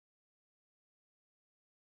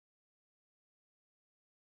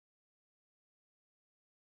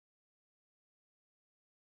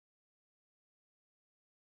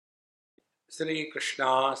श्री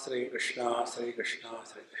कृष्णा श्री कृष्णा श्री कृष्णा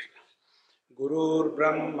श्री कृष्णा।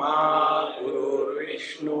 गुरुर्ब्रह्मा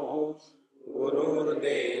गुरुर्विष्णु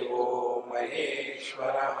गुरुर्देवो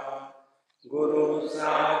महेश्वरः गुरु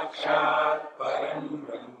साक्षात् परं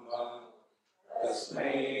ब्रह्म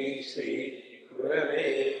तस्मै श्री गुरवे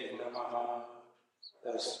नमः।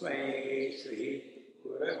 तस्मै श्री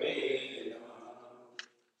गुरवे नमः।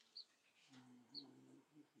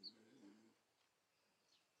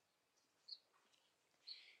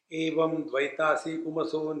 एवं द्वैतासी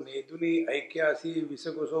कुमसो नेदुनी ऐक्यासी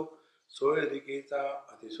विसकुसो सोयधिकेता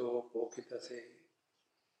अतिशो पोखित से।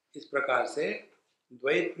 इस प्रकार से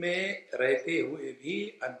द्वैत में रहते हुए भी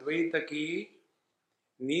अद्वैत की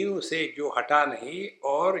नींव से जो हटा नहीं,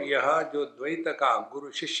 और यह जो द्वैत का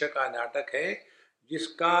गुरु शिष्य का नाटक है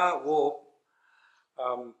जिसका वो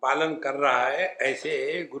पालन कर रहा है,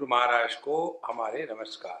 ऐसे गुरु महाराज को हमारे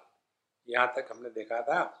नमस्कार। यहाँ तक हमने देखा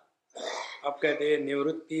था। अब कहते हैं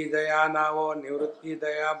निवृत्ति दया नावो निवृत्ति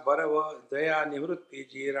दया बरव दया निवृत्ति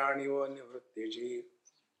जी रानी वो निवृत्ति जी।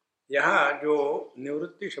 यहाँ जो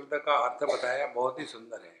निवृत्ति शब्द का अर्थ बताया बहुत ही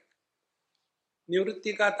सुंदर है।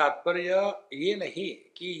 निवृत्ति का तात्पर्य ये नहीं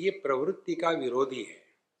कि ये प्रवृत्ति का विरोधी है।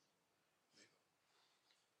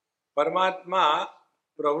 परमात्मा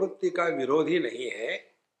प्रवृत्ति का विरोधी नहीं है।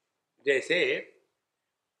 जैसे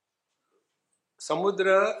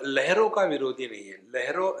समुद्र लहरों का विरोधी नहीं है।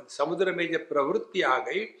 लहरों समुद्र में जब प्रवृत्ति आ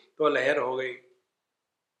गई तो लहर हो गई।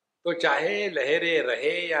 तो चाहे लहरें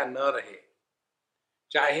रहे या न रहे,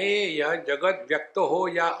 चाहे यह जगत व्यक्त हो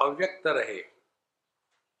या अव्यक्त रहे,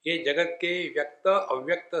 ये जगत के व्यक्त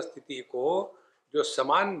अव्यक्त स्थिति को जो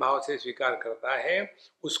समान भाव से स्वीकार करता है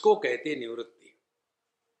उसको कहते निवृत्ति।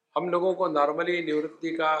 हम लोगों को नॉर्मली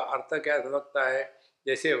निवृत्ति का अर्थ क्या समझता है?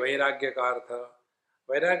 जैसे वैराग्य का अर्थ।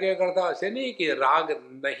 वैराग्य का अर्थ ऐसे नहीं कि राग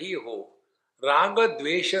नहीं हो, राग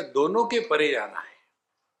द्वेष दोनों के परे जाना है।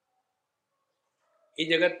 इस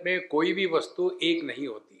जगत में कोई भी वस्तु एक नहीं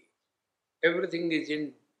होती। Everything is in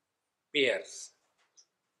pairs.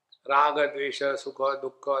 राग द्वेष सुख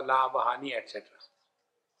दुख लाभ हानि एटसेट्रा।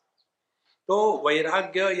 तो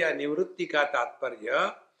वैराग्य या निवृत्ति का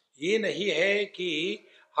तात्पर्य ये नहीं है कि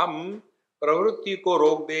हम प्रवृत्ति को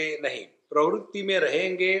रोक दे, नहीं, प्रवृत्ति में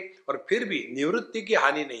रहेंगे और फिर भी निवृत्ति की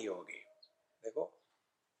हानि नहीं होगी। देखो,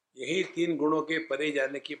 यही तीन गुणों के परे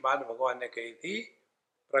जाने की बात भगवान ने कही थी।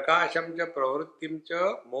 प्रकाशम च प्रवृत्तिम च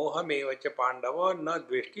मोहमेव च पांडव न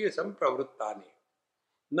द्वेष्टि संप्रवृत्तानि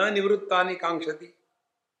न निवृत्तानि कांक्षति।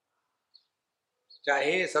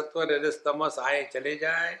 चाहे सत्व रजस तमस आए चले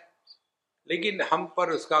जाए, लेकिन हम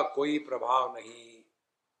पर उसका कोई प्रभाव नहीं।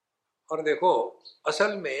 और देखो,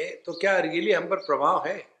 असल में तो क्या रियली हम पर प्रभाव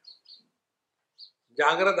है?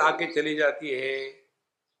 जागृत आके चली जाती है,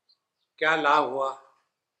 क्या लाभ हुआ?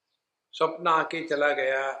 स्वप्न आके चला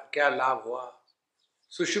गया, क्या लाभ हुआ?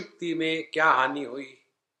 सुषुप्ति में क्या हानि हुई?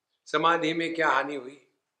 समाधि में क्या हानि हुई?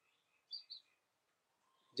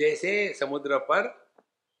 जैसे समुद्र पर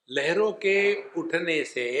लहरों के उठने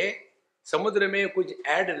से समुद्र में कुछ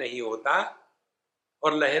ऐड नहीं होता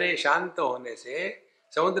और लहरें शांत होने से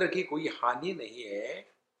समुद्र की कोई हानि नहीं है,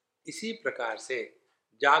 इसी प्रकार से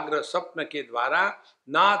जागृत स्वप्न के द्वारा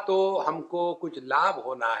ना तो हमको कुछ लाभ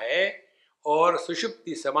होना है और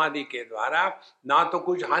सुषुप्ति समाधि के द्वारा ना तो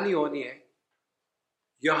कुछ हानि होनी है।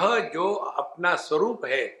 यह जो अपना स्वरूप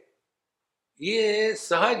है ये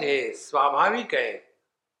सहज है, स्वाभाविक है,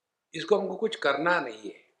 इसको हमको कुछ करना नहीं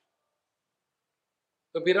है।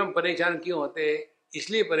 तो फिर हम परेशान क्यों होते हैं?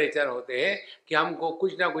 इसलिए परेशान होते हैं कि हमको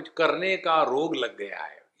कुछ ना कुछ करने का रोग लग गया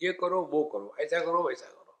है। ये करो वो करो, ऐसा करो वैसा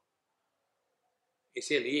करो।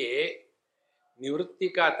 इसीलिए निवृत्ति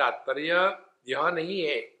का तात्पर्य यह नहीं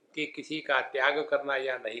है कि किसी का त्याग करना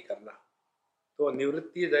या नहीं करना। तो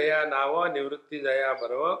निवृत्ति दया नाव निवृत्ति दया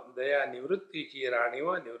बरव दया निवृत्ति चीराणी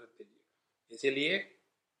व निवृत्ति जी। इसीलिए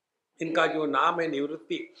इनका जो नाम है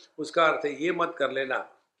निवृत्ति, उसका अर्थ ये मत कर लेना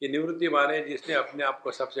कि निवृत्ति माने जिसने अपने आप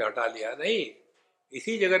को सबसे हटा लिया। नहीं,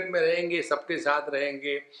 इसी जगत में रहेंगे, सबके साथ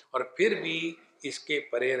रहेंगे और फिर भी इसके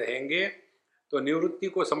परे रहेंगे। तो निवृत्ति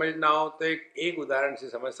को समझना हो तो एक उदाहरण से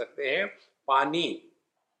समझ सकते हैं। पानी,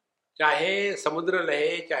 चाहे समुद्र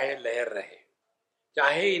रहे चाहे लहर रहे,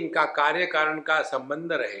 चाहे इनका कार्य कारण का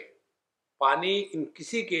संबंध रहे, पानी इन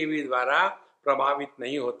किसी के भी द्वारा प्रभावित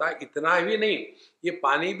नहीं होता। इतना भी नहीं, ये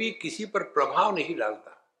पानी भी किसी पर प्रभाव नहीं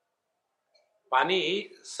डालता। पानी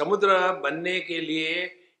समुद्र बनने के लिए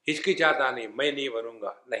हिचकिचाता नहीं, मैं नहीं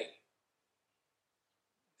बनूंगा, नहीं।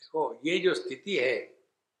 देखो, ये जो स्थिति है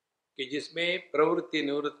कि जिसमें प्रवृत्ति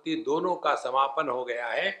निवृत्ति दोनों का समापन हो गया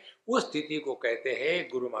है, उस स्थिति को कहते हैं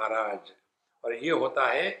गुरु महाराज। और ये होता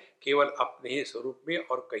है केवल अपने ही स्वरूप में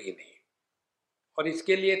और कहीं नहीं। और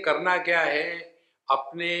इसके लिए करना क्या है,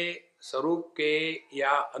 अपने स्वरूप के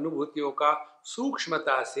या अनुभूतियों का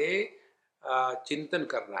सूक्ष्मता से चिंतन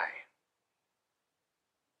करना है।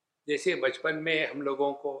 जैसे बचपन में हम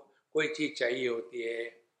लोगों को कोई चीज़ चाहिए होती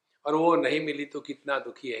है और वो नहीं मिली तो कितना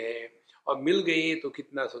दुखी है, और मिल गई तो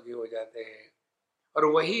कितना सुखी हो जाते हैं। और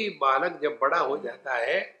वही बालक जब बड़ा हो जाता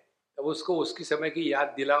है तब उसको उसकी समय की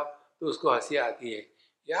याद दिलाओ तो उसको हंसी आती है,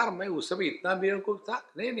 यार मैं उस समय इतना बेवकूफ था।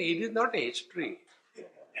 नहीं नहीं, it is not a history,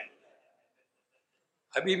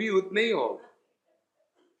 अभी भी उतने ही हो,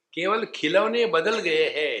 केवल खिलौने बदल गए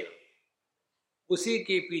हैं, उसी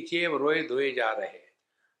के पीछे रोए धोए जा रहे हैं।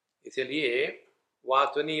 इसलिए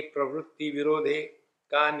वासनी प्रवृत्ति विरोधे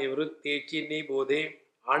का निवृत्ति निबोधे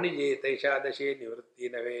आणिजे तैषा दशे निवृत्ति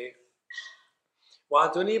नवे।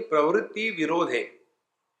 वासनी प्रवृत्ति विरोधे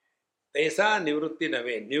तैसा निवृत्ति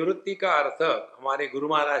नवे। निवृत्ति का अर्थ हमारे गुरु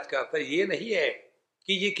महाराज का अर्थ ये नहीं है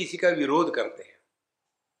कि ये किसी का विरोध करते हैं।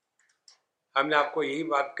 हमने आपको यही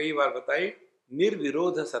बात कई बार बताई,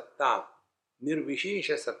 निर्विरोध सत्ता,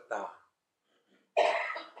 निर्विशेष सत्ता,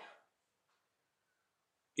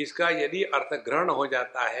 इसका यदि अर्थ ग्रहण हो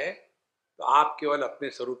जाता है तो आप केवल अपने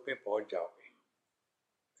स्वरूप में पहुंच जाओगे।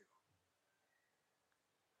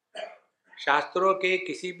 शास्त्रों के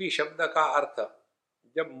किसी भी शब्द का अर्थ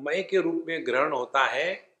जब मैं के रूप में ग्रहण होता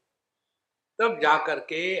है तब जाकर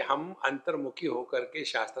के हम अंतर्मुखी होकर के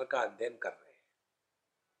शास्त्र का अध्ययन कर रहे हैं।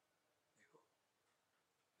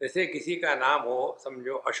 जैसे किसी का नाम हो,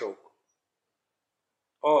 समझो अशोक,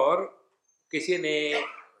 और किसी ने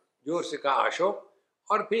जोर से कहा अशोक,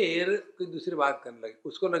 और फिर कोई दूसरी बात करने लगे,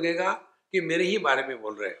 उसको लगेगा कि मेरे ही बारे में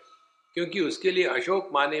बोल रहे हैं, क्योंकि उसके लिए अशोक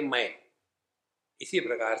माने मैं। इसी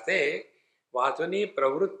प्रकार से वासनी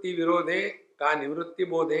प्रवृत्ति विरोधे का निवृत्ति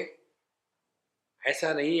बोधे।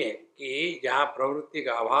 ऐसा नहीं है कि जहाँ प्रवृत्ति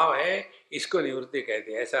का अभाव है इसको निवृत्ति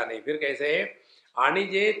कहते हैं, ऐसा नहीं। फिर कैसे है,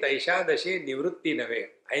 आणिजे तैषा दशे निवृत्ति नवे,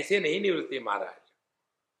 ऐसे नहीं निवृत्ति महाराज।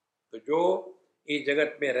 तो जो इस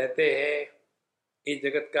जगत में रहते हैं, इस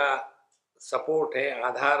जगत का सपोर्ट है,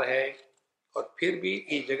 आधार है, और फिर भी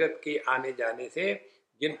इस जगत के आने जाने से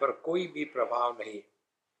जिन पर कोई भी प्रभाव नहीं।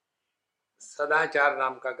 सदाचार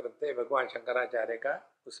नाम का ग्रंथ है भगवान शंकराचार्य का,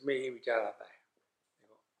 उसमें ये विचार आता है।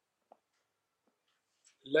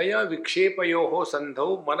 लय विक्षेपयोः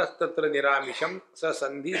संधौ मनस्तत्र निरामिषम स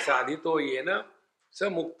संधि साधितो येन स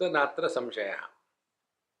मुक्त नात्र संशयः।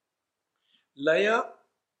 लय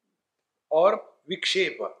और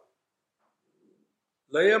विक्षेप,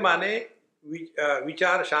 लय माने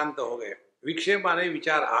विचार शांत हो गए, विक्षेप माने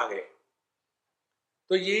विचार आ गए।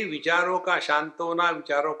 तो ये विचारों का शांत होना,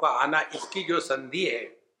 विचारों का आना, इसकी जो संधि है,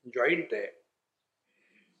 जॉइंट है,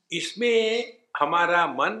 इसमें हमारा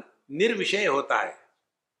मन निर्विषय होता है।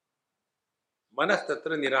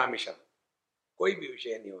 मनस्तत्र निरामिषम, कोई भी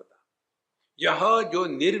विषय नहीं होता। यह जो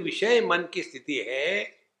निर्विषय मन की स्थिति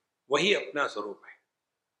है वही अपना स्वरूप है।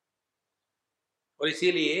 और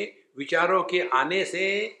इसीलिए विचारों के आने से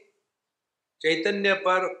चैतन्य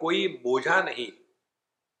पर कोई बोझा नहीं,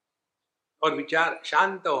 और विचार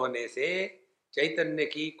शांत होने से चैतन्य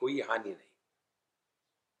की कोई हानि नहीं।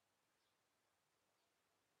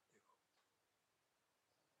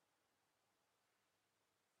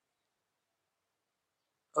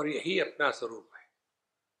 और यही अपना स्वरूप है।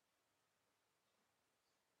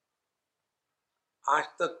 आज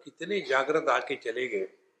तक कितने जागृत आके चले गए,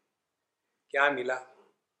 क्या मिला?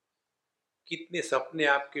 कितने सपने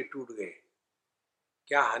आपके टूट गए,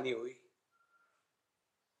 क्या हानि हुई?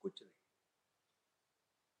 कुछ नहीं।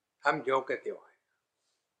 हम ज्यों के त्यों हैं।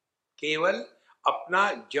 केवल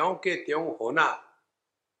अपना ज्यों के त्यों होना,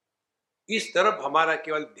 इस तरफ हमारा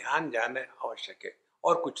केवल ध्यान जाना आवश्यक है,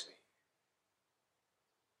 और कुछ नहीं।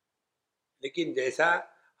 लेकिन जैसा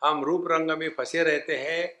हम रूप रंग में फंसे रहते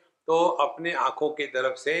हैं तो अपने आंखों के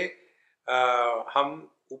तरफ से हम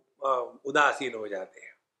उदासीन हो जाते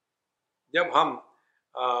हैं। जब हम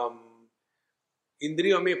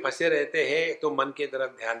इंद्रियों में फंसे रहते हैं तो मन के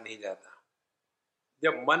तरफ ध्यान नहीं जाता।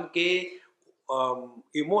 जब मन के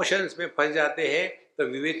इमोशंस में फंस जाते हैं तो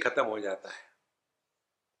विवेक खत्म हो जाता है।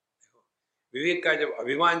 विवेक का जब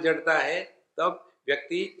अभिमान चढ़ता है तब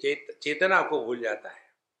व्यक्ति चेतना को भूल जाता है,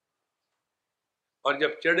 और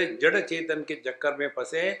जब जड़ चेतन के चक्कर में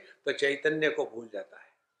फंसे तो चैतन्य को भूल जाता है।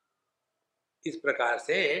 इस प्रकार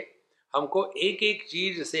से हमको एक एक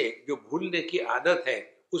चीज से जो भूलने की आदत है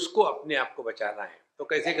उसको अपने आप को बचाना है। तो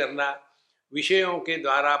कैसे करना? विषयों के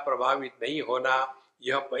द्वारा प्रभावित नहीं होना,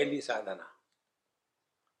 यह पहली साधना।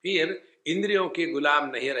 फिर इंद्रियों के गुलाम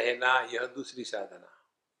नहीं रहना, यह दूसरी साधना।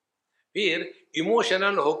 फिर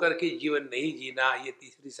इमोशनल होकर के जीवन नहीं जीना, ये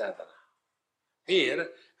तीसरी साधना। फिर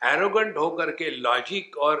एरोगेंट होकर के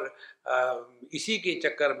लॉजिक और इसी के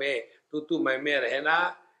चक्कर में तू मैं रहना,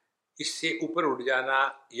 इससे ऊपर उठ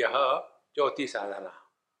जाना, यह चौथी साधना।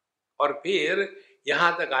 और फिर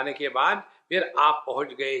यहां तक आने के बाद फिर आप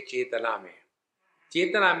पहुंच गए चेतना में।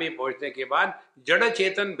 चेतना में पहुंचने के बाद जड़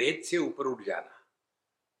चेतन भेद से ऊपर उठ जाना।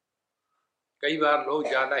 कई बार लोग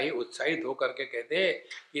ज्यादा ही उत्साहित होकर के कहते हैं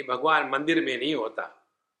कि भगवान मंदिर में नहीं होता,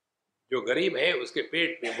 जो गरीब है उसके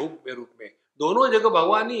पेट में, भूख में, रूप में, दोनों जगह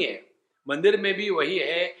भगवान ही है। मंदिर में भी वही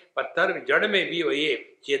है, पत्थर जड़ में भी वही है,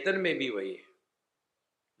 चेतन में भी वही है।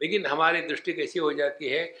 लेकिन हमारी दृष्टि कैसी हो जाती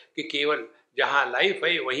है कि केवल जहां लाइफ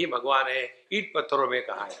है वही भगवान है, ईट पत्थरों में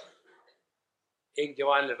कहाँ है। एक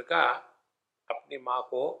जवान लड़का अपनी माँ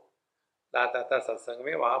को लाता था सत्संग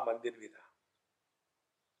में, वहां मंदिर भी था।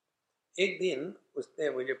 एक दिन उसने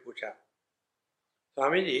मुझे पूछा,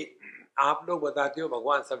 स्वामी जी आप लोग बताते हो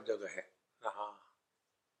भगवान सब जगह है। हाँ,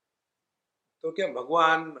 तो क्या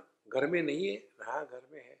भगवान घर में नहीं है? हाँ घर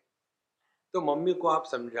में है। तो मम्मी को आप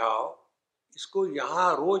समझाओ, इसको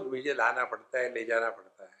यहाँ रोज मुझे लाना पड़ता है, ले जाना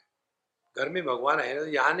पड़ता है, घर में भगवान है तो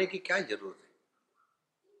यहाँ आने की क्या जरूरत है?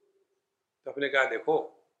 तो अपने कहा देखो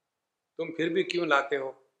तुम फिर भी क्यों लाते हो,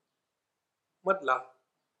 मत ला।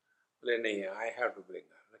 बोले नहीं, आई हैव टू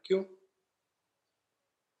ब्रिंग। क्यों?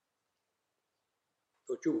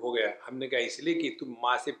 तो चुप हो गया। हमने कहा इसलिए कि तुम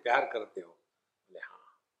माँ से प्यार करते हो। बोले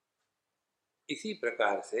हाँ। इसी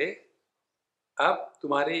प्रकार से अब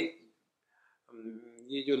तुम्हारी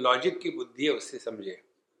ये जो लॉजिक की बुद्धि है उससे समझे,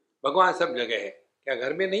 भगवान सब जगह है, क्या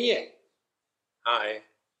घर में नहीं है? हाँ है।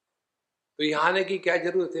 तो यहाँ आने की क्या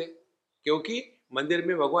जरूरत है? क्योंकि मंदिर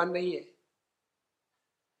में भगवान नहीं है।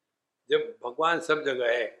 जब भगवान सब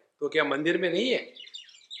जगह है तो क्या मंदिर में नहीं है?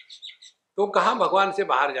 तो कहाँ भगवान से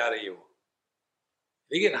बाहर जा रही हो?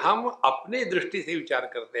 लेकिन हम अपने दृष्टि से विचार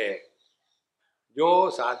करते हैं। जो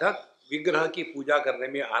साधक विग्रह की पूजा करने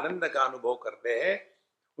में आनंद का अनुभव करते हैं,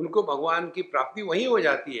 उनको भगवान की प्राप्ति वहीं हो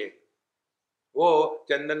जाती है। वो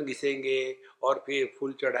चंदन घिसेंगे और फिर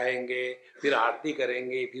फूल चढ़ाएंगे, फिर आरती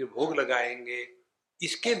करेंगे, फिर भोग लगाएंगे।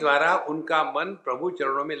 इसके द्वारा उनका मन प्रभु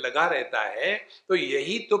चरणों में लगा रहता है। तो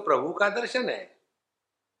यही तो प्रभु का दर्शन है।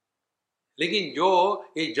 लेकिन जो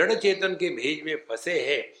ये जड़ चेतन के भेज में फंसे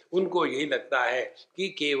हैं, उनको यही लगता है कि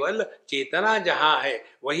केवल चेतना जहां है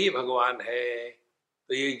वही भगवान है।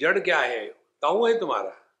 तो ये जड़ क्या है? ताऊ है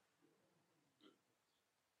तुम्हारा।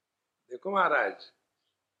 देखो महाराज,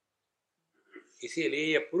 इसीलिए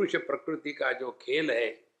ये पुरुष प्रकृति का जो खेल है,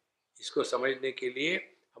 इसको समझने के लिए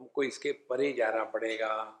हमको इसके परे जाना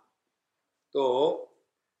पड़ेगा। तो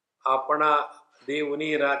अपना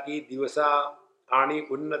देवनी राती दिवसा आणी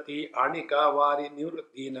उन्नति आणी का वारी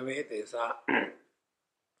निवृत्ति नवे तैसा।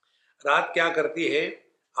 रात क्या करती है?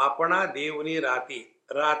 अपना देवनी राती,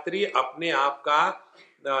 रात्रि अपने आप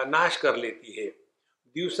का नाश कर लेती है।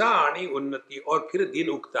 दिवसा आणी उन्नति, और फिर दिन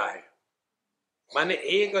उगता है। माने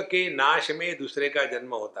एक के नाश में दूसरे का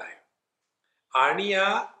जन्म होता है। आणिया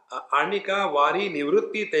आणी का वारी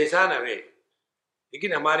निवृत्ति तैसा नवे।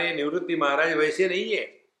 लेकिन हमारे निवृत्ति महाराज वैसे नहीं है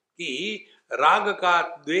कि राग का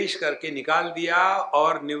द्वेष करके निकाल दिया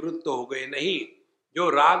और निवृत्त हो गए। नहीं, जो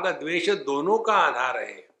राग द्वेष दोनों का आधार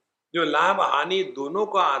है, जो लाभ हानि दोनों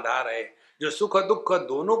का आधार है, जो सुख दुख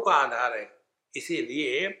दोनों का आधार है।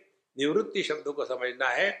 इसीलिए निवृत्ति शब्द को समझना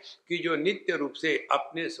है कि जो नित्य रूप से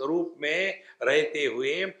अपने स्वरूप में रहते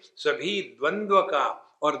हुए सभी द्वंद्व का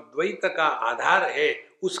और द्वैत का आधार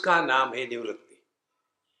है, उसका नाम है निवृत्ति।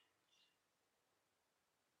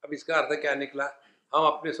 अब इसका अर्थ क्या निकला? हम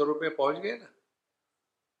अपने स्वरूप में पहुंच गए ना।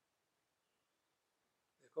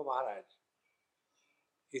 देखो महाराज,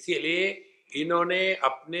 इसीलिए इन्होंने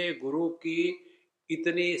अपने गुरु की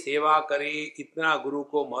इतनी सेवा करी, इतना गुरु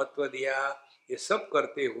को महत्व दिया। ये सब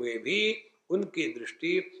करते हुए भी उनकी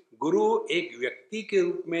दृष्टि गुरु एक व्यक्ति के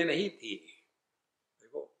रूप में नहीं थी।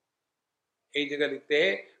 देखो, एक जगह लिखते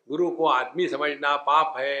हैं गुरु को आदमी समझना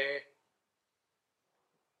पाप है।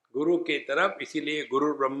 गुरु के तरफ इसीलिए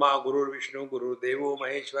गुरु ब्रह्मा गुरु विष्णु गुरु देवो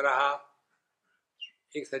महेश्वर।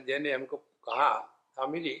 एक सज्जन ने हमको कहा,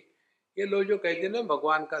 स्वामी जी ये लोग जो कहते हैं ना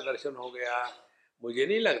भगवान का दर्शन हो गया, मुझे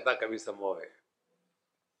नहीं लगता कभी संभव है।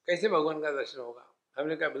 कैसे भगवान का दर्शन होगा?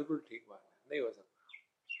 हमने कहा बिल्कुल ठीक बात है, नहीं हो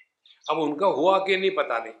सकता। अब उनका हुआ कि नहीं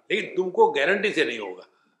पता नहीं, लेकिन तुमको गारंटी से नहीं होगा।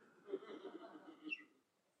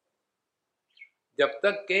 जब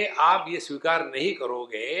तक के आप ये स्वीकार नहीं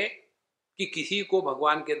करोगे कि किसी को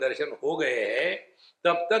भगवान के दर्शन हो गए हैं,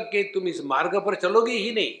 तब तक के तुम इस मार्ग पर चलोगे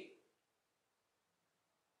ही नहीं।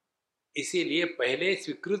 इसीलिए पहले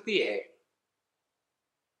स्वीकृति है,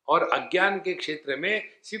 और अज्ञान के क्षेत्र में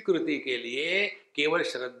स्वीकृति के लिए केवल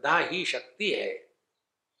श्रद्धा ही शक्ति है।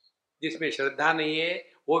 जिसमें श्रद्धा नहीं है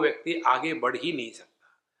वो व्यक्ति आगे बढ़ ही नहीं सकता।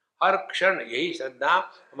 हर क्षण यही श्रद्धा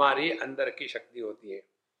हमारी अंदर की शक्ति होती है।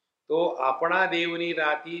 तो अपना देवनी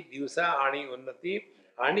राती दिवसा आणी उन्नति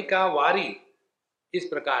आणी का वारी, इस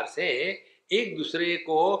प्रकार से एक दूसरे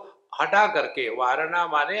को हटा करके, वारणा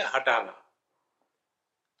माने हटाना,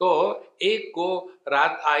 तो एक को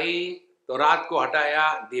रात आई तो रात को हटाया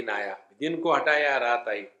दिन आया, दिन को हटाया रात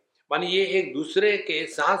आई, माने ये एक दूसरे के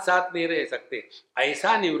साथ साथ नहीं रह सकते,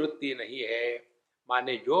 ऐसा निवृत्ति नहीं है।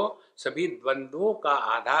 माने जो सभी द्वंद्वों का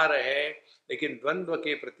आधार है लेकिन द्वंद्व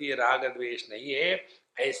के प्रति राग द्वेष नहीं है,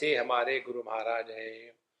 ऐसे हमारे गुरु महाराज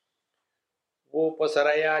हैं। वो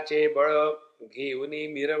पसरयाचे बळ घेऊनी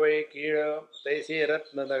मिरवे कीळ तैसे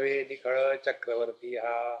रत्न नवे निखळ चक्रवर्ती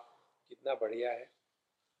हा। कितना बढ़िया है।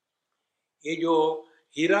 ये जो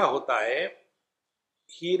हीरा होता है,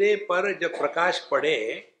 हीरे पर जब प्रकाश पड़े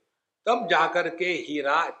तब जाकर के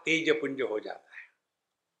हीरा तेजपुंज हो जाता है।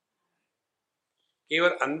 केवल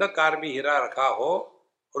अंधकार में हीरा रखा हो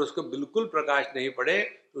और उसको बिल्कुल प्रकाश नहीं पड़े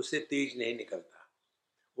तो उससे तेज नहीं निकलता।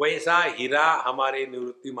 वैसा हीरा हमारे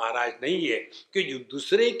निवृत्ति महाराज नहीं है कि जो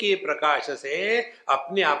दूसरे के प्रकाश से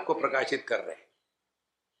अपने आप को प्रकाशित कर रहे हैं।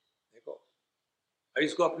 देखो, अब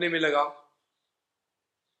इसको अपने में लगाओ।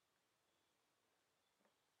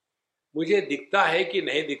 मुझे दिखता है कि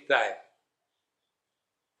नहीं दिखता है,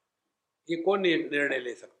 ये कौन निर्णय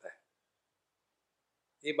ले सकता है?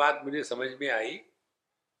 ये बात मुझे समझ में आई।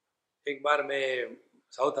 एक बार मैं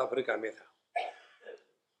साउथ अफ्रीका में था,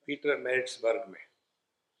 पीटर मैरिट्सबर्ग में।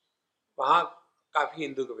 वहाँ काफ़ी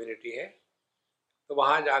हिंदू कम्युनिटी है, तो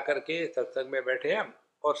वहाँ जाकर के सत्संग में बैठे हम,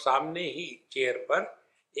 और सामने ही चेयर पर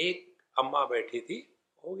एक अम्मा बैठी थी,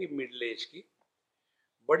 होगी मिडिल एज की,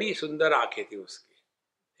 बड़ी सुंदर आंखें थी उसकी,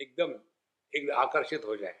 एकदम एक आकर्षित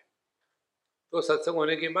हो जाए। तो सत्संग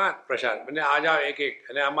होने के बाद प्रसाद, मैंने आ जाओ एक एक,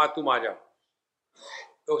 अरे अम्मा तुम आ जाओ,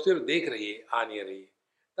 तो सिर्फ देख रही है, आ नहीं रही है।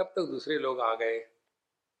 तब तक दूसरे लोग आ गए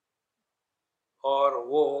और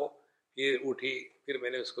वो फिर उठी, फिर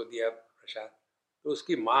मैंने उसको दिया प्रसाद। तो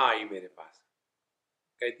उसकी माँ आई मेरे पास,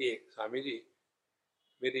 कहती है स्वामी जी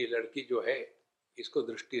मेरी लड़की जो है इसको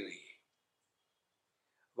दृष्टि नहीं है,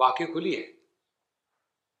 वाकई खुली है।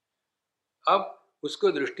 अब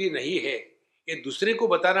उसको दृष्टि नहीं है, ये दूसरे को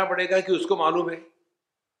बताना पड़ेगा कि उसको मालूम है।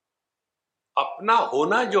 अपना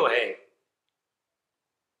होना जो है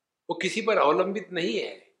वो किसी पर अवलंबित नहीं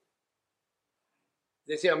है।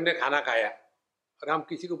 जैसे हमने खाना खाया और हम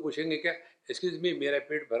किसी को पूछेंगे क्या, एक्सक्यूज मी मेरा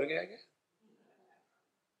पेट भर गया क्या?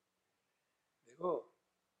 देखो,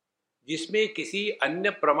 जिसमें किसी अन्य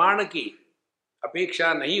प्रमाण की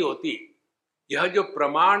अपेक्षा नहीं होती, यह जो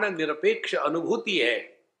प्रमाण निरपेक्ष अनुभूति है,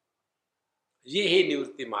 ये है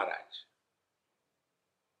निवृत्ति महाराज।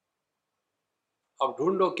 अब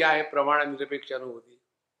ढूंढो क्या है प्रमाण निरपेक्ष अनुभूति,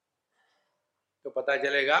 तो पता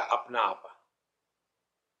चलेगा अपना आपा।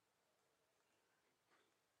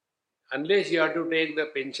 Unless you have to take the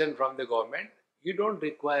pension from the government, you don't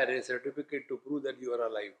require a certificate to prove that you are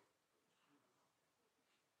alive.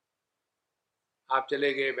 आप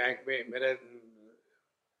चले गए बैंक में, मेरा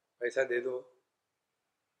पैसा दे दो,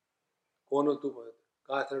 कौन हो तुम,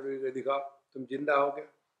 कहाँ सर्टिफिकेट दिखाओ, तुम जिंदा हो क्या?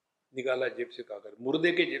 निकाला जेब से कागज,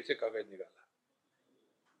 मुर्दे के जेब से कागज निकाला,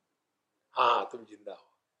 हाँ तुम जिंदा हो।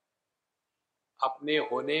 अपने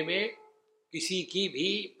होने में किसी की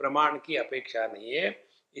भी प्रमाण की अपेक्षा नहीं है।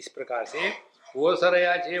 इस प्रकार से वो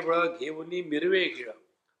सरयाचे बड़ घेवनी मिरवे गिड़,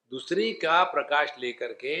 दूसरी का प्रकाश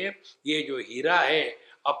लेकर के ये जो हीरा है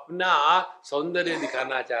अपना सौंदर्य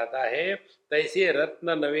दिखाना चाहता है, तैसे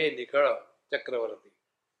रत्न नवे निकल चक्रवर्ती।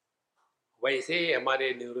 वैसे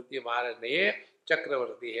हमारे निवृत्ति महाराज ने ये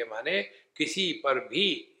चक्रवर्ती है, माने किसी पर भी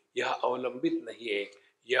यह अवलंबित नहीं है।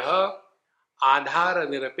 यह आधार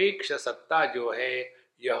निरपेक्ष सत्ता जो है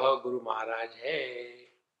यह गुरु महाराज है।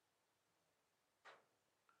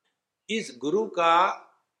 इस गुरु का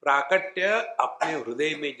प्राकट्य अपने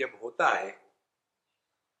हृदय में जब होता है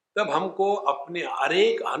तब हमको अपने हर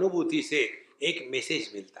एक अनुभूति से एक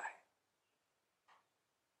मैसेज मिलता है।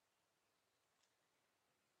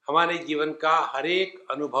 हमारे जीवन का हर एक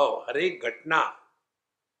अनुभव, हर एक घटना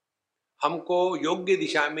हमको योग्य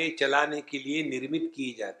दिशा में चलाने के लिए निर्मित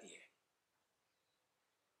की जाती है।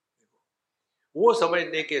 वो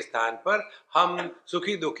समझने के स्थान पर हम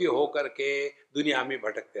सुखी दुखी होकर के दुनिया में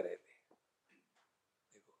भटकते रहते हैं।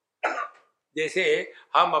 देखो, जैसे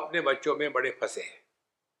हम अपने बच्चों में बड़े फंसे हैं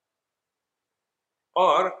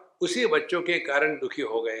और उसी बच्चों के कारण दुखी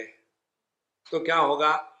हो गए, तो क्या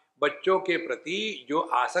होगा? बच्चों के प्रति जो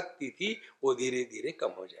आसक्ति थी वो धीरे धीरे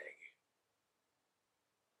कम हो जाएगी।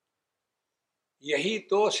 यही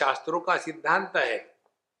तो शास्त्रों का सिद्धांत है।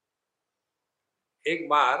 एक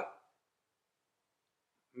बार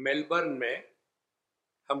मेलबर्न में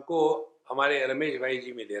हमको हमारे रमेश भाई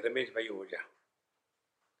जी मिले, रमेश भाई ओझा।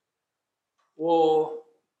 वो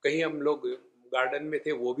कहीं हम लोग गार्डन में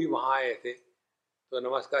थे, वो भी वहाँ आए थे। तो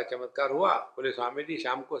नमस्कार चमत्कार हुआ, बोले स्वामी जी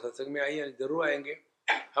शाम को सत्संग में आइए। जरूर आएंगे।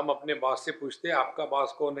 हम अपने बॉस से पूछते आपका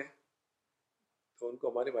बॉस कौन है, तो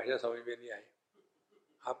उनको हमारी भाषा समझ में नहीं आई।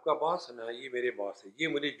 आपका बॉस ना, ये मेरे बॉस है, ये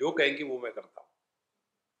मुझे जो कहेंगे वो मैं करता हूँ।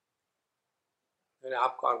 मैंने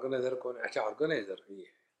आपका ऑर्गेनाइजर कौन है? अच्छा ऑर्गेनाइजर ये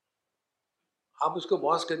है, आप उसको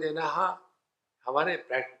बॉस कह देना। हाँ, हमारे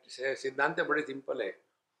सिद्धांत बड़े सिंपल है।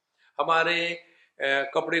 हमारे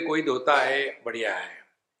कपड़े कोई धोता है बढ़िया है,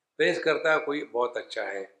 प्रेस करता है कोई बहुत अच्छा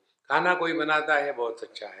है, खाना कोई बनाता है बहुत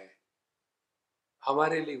अच्छा है,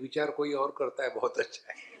 हमारे लिए विचार कोई और करता है बहुत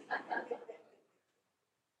अच्छा है।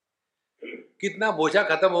 कितना बोझा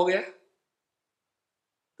खत्म हो गया।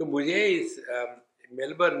 तो मुझे इस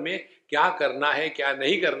मेलबर्न में क्या करना है क्या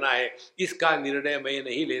नहीं करना है इसका निर्णय मैं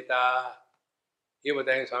नहीं लेता। ये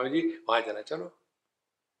बताएं स्वामी जी, वहां जाना चलो।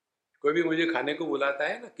 कोई भी मुझे खाने को बुलाता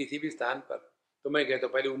है ना किसी भी स्थान पर, तो मैं कहता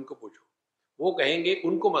हूँ पहले उनको पूछो, वो कहेंगे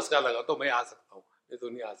उनको मस्का लगा तो मैं आ सकता हूँ, मैं तो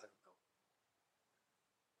नहीं आ सकता हूँ।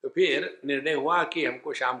 तो फिर निर्णय हुआ कि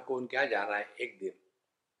हमको शाम को उनके यहाँ जाना है। एक दिन,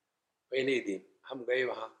 पहले ही दिन हम गए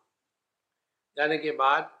वहाँ। जाने के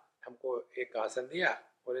बाद हमको एक आसन दिया,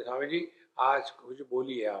 बोले स्वामी जी आज कुछ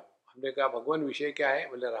बोलिए आप। हमने कहा भगवान विषय क्या है?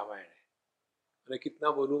 बोले रामायण है। मैंने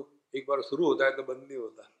कितना बोलूं, एक बार शुरू होता है तो बंद नहीं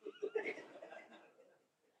होता।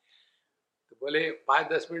 तो बोले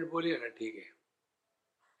 5-10 मिनट बोलिए ना। ठीक है।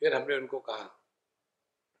 फिर हमने उनको कहा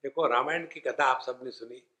देखो रामायण की कथा आप सबने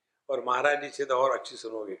सुनी और महाराज जी से तो और अच्छी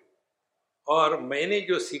सुनोगे, और मैंने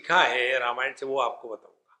जो सीखा है रामायण से वो आपको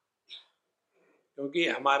बताऊंगा। क्योंकि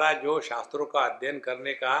हमारा जो शास्त्रों का अध्ययन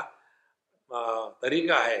करने का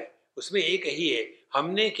तरीका है उसमें एक ही है,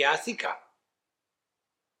 हमने क्या सीखा।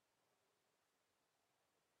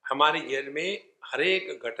 हमारे जीवन में हर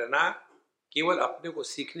एक घटना केवल अपने को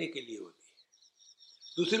सीखने के लिए होती है,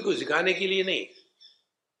 दूसरे को सिखाने के लिए नहीं।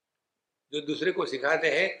 जो दूसरे को सिखाते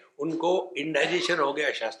हैं उनको इंडाइजेशन हो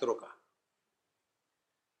गया शास्त्रों का।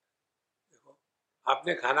 देखो,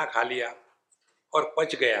 आपने खाना खा लिया और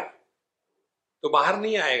पच गया तो बाहर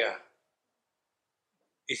नहीं आएगा।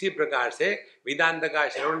 इसी प्रकार से वेदांत का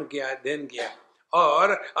श्रवण किया, अध्ययन किया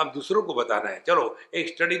और अब दूसरों को बताना है। चलो एक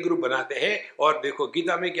स्टडी ग्रुप बनाते हैं और देखो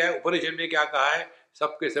गीता में क्या है, उपनिषद में क्या कहा है।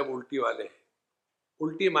 सबके सब उल्टी वाले हैं।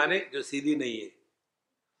 उल्टी माने जो सीधी नहीं है।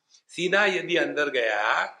 सीधा यदि अंदर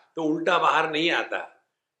गया तो उल्टा बाहर नहीं आता।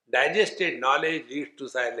 Digested knowledge leads to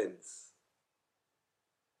silence.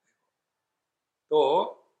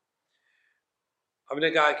 तो हमने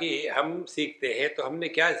कहा कि हम सीखते हैं, तो हमने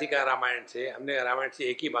क्या सीखा रामायण से? हमने रामायण से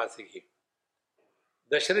एक ही बात सीखी,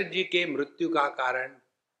 दशरथ जी के मृत्यु का कारण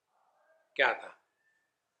क्या था?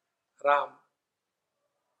 राम।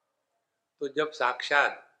 तो जब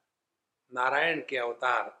साक्षात नारायण के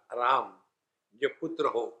अवतार राम जब पुत्र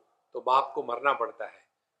हो तो बाप को मरना पड़ता है।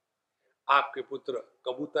 आपके पुत्र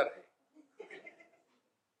कबूतर है,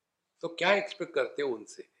 तो क्या एक्सपेक्ट करते हो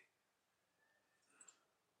उनसे?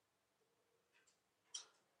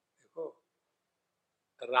 देखो,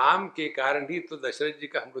 राम के कारण ही तो दशरथ जी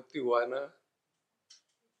का मृत्यु हुआ ना,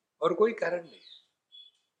 और कोई कारण नहीं।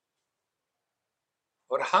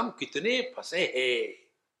 और हम कितने फंसे हैं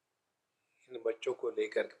इन बच्चों को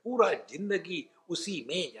लेकर, पूरा जिंदगी उसी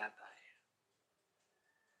में जाता है।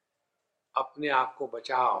 अपने आप को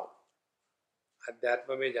बचाओ।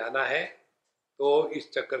 अध्यात्म में जाना है तो इस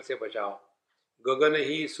चक्कर से बचाओ। गगन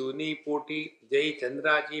ही सूनी पोटी, जय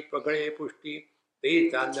चंद्राची पगड़े पुष्टि, ते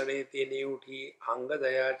चांदने तेने उठी आंग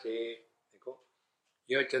दया चे। देखो,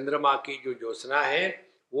 यह चंद्रमा की जो ज्योत्सना है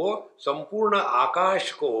वो संपूर्ण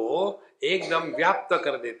आकाश को एकदम व्याप्त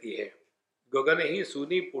कर देती है। गगन ही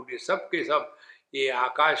सूनी पोटी, सब के सब ये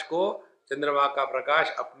आकाश को चंद्रमा का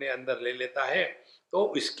प्रकाश अपने अंदर ले लेता है।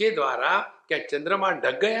 तो इसके द्वारा क्या चंद्रमा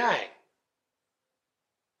ढक गया है?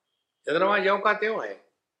 चंद्रमा ज्यों का त्यों है।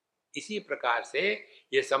 इसी प्रकार से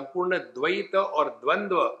ये संपूर्ण द्वैत और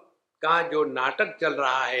द्वंद्व का जो नाटक चल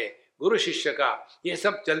रहा है गुरु शिष्य का, ये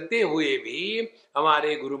सब चलते हुए भी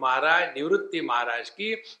हमारे गुरु महाराज निवृत्ति महाराज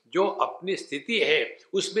की जो अपनी स्थिति है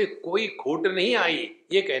उसमें कोई खोट नहीं आई,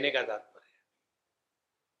 ये कहने का तात्पर्य है।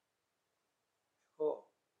 तो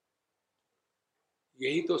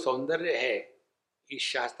यही तो सौंदर्य है इस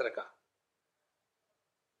शास्त्र का।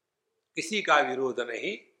 किसी का विरोध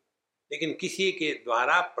नहीं, लेकिन किसी के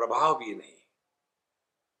द्वारा प्रभाव भी नहीं।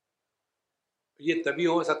 ये तभी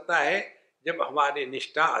हो सकता है जब हमारी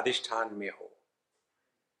निष्ठा अधिष्ठान में हो।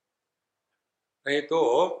 नहीं तो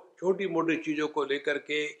छोटी मोटी चीजों को लेकर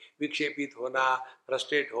के विक्षेपित होना,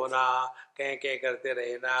 फ्रस्ट्रेट होना, कह कह करते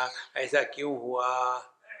रहना, ऐसा क्यों हुआ।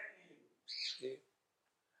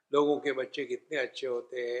 लोगों के बच्चे कितने अच्छे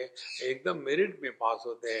होते हैं, एकदम मेरिट में पास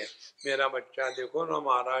होते हैं। मेरा बच्चा देखो ना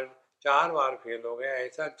महाराज 4 बार फेल हो गया,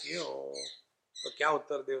 ऐसा क्यों? तो क्या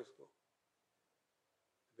उत्तर दे उसको?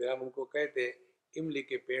 फिर हम उनको कहते, इमली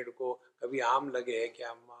के पेड़ को कभी आम लगे है क्या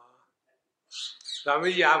अम्मा?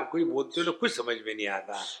 स्वामी जी आप कोई बोलते हो तो कुछ समझ में नहीं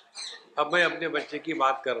आता। अब मैं अपने बच्चे की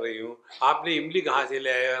बात कर रही हूँ, आपने इमली कहाँ से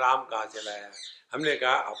लाया और आम कहाँ से लाया? हमने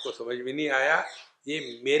कहा आपको समझ में नहीं आया,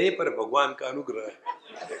 ये मेरे पर भगवान का अनुग्रह है।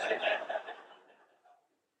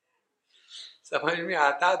 समझ में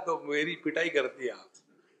आता तो मेरी पिटाई करती आप।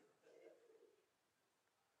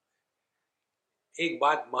 एक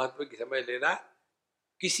बात महत्व की समझ लेना,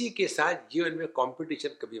 किसी के साथ जीवन में कंपटीशन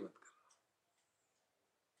कभी मत करना।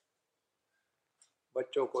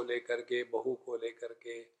 बच्चों को लेकर के, बहू को लेकर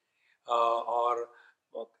के, और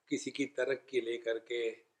किसी की तरक्की लेकर के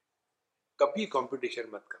कभी कंपटीशन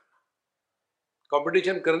मत करना।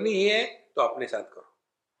 कंपटीशन करनी ही है तो अपने साथ करो।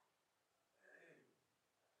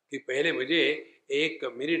 कि पहले मुझे 1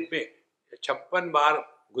 मिनट में 56 बार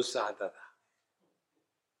गुस्सा आता था,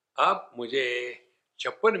 अब मुझे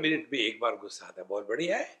 56 मिनट में 1 बार गुस्सा आता है। बहुत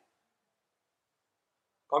बढ़िया है।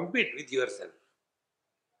 कॉम्पीट विथ योर सेल्फ,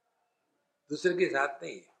 दूसरे के साथ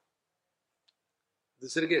नहीं।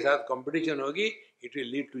 दूसरे के साथ कंपटीशन होगी, it will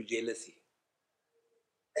lead to jealousy.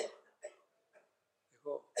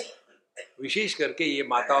 देखो, विशेष करके ये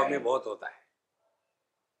माताओं में बहुत होता है।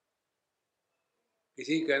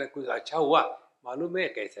 किसी का कुछ अच्छा हुआ, मालूम है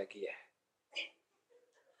कैसा किया है?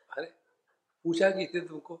 अरे पूछा किसने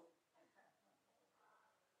तुमको?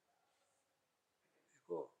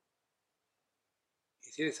 देखो,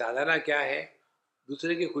 इसलिए साधना क्या है?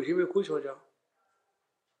 दूसरे की खुशी में खुश हो जाओ,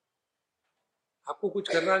 आपको कुछ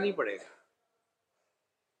करना नहीं पड़ेगा।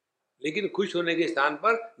 लेकिन खुश होने के स्थान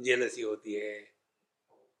पर जेलसी होती है।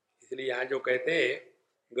 इसलिए यहाँ जो कहते हैं,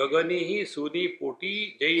 गगनी ही सूदी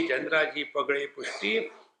पोटी जय चंद्रा जी पगड़े पुष्टि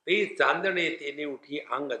ते चांदने तेने उठी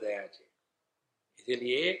अंग दया जी।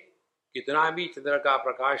 इसलिए कितना भी चंद्र का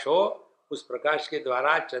प्रकाश हो, उस प्रकाश के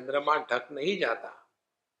द्वारा चंद्रमा ढक नहीं जाता।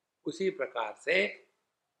 उसी प्रकार से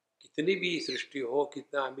कितनी भी सृष्टि हो,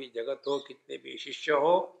 कितना भी जगत हो, कितने भी शिष्य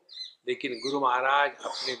हो, लेकिन गुरु महाराज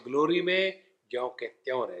अपने ग्लोरी में ज्यों के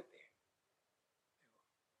त्यों रहते हैं।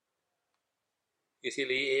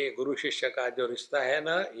 इसीलिए गुरु शिष्य का जो रिश्ता है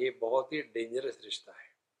ना, ये बहुत ही डेंजरस रिश्ता है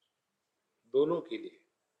दोनों के लिए।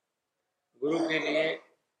 गुरु के लिए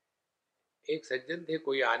एक सज्जन थे,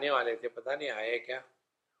 कोई आने वाले थे, पता नहीं आए क्या,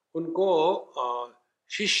 उनको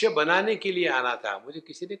शिष्य बनाने के लिए आना था। मुझे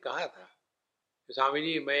किसी ने कहा था, स्वामी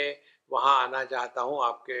जी मैं वहाँ आना चाहता हूँ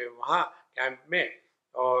आपके वहाँ कैंप में,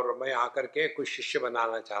 और मैं आकर के कुछ शिष्य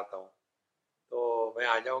बनाना चाहता हूँ, तो मैं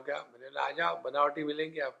आ जाऊँ क्या? मैंने कहा आ जाओ, बनावटी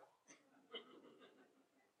मिलेंगे आपको।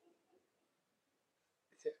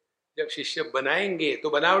 जब शिष्य बनाएंगे तो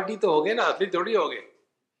बनावटी तो हो गए ना, असली थोड़ी हो गए।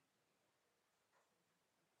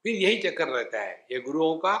 फिर यही चक्कर रहता है ये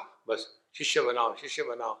गुरुओं का, बस शिष्य बनाओ, शिष्य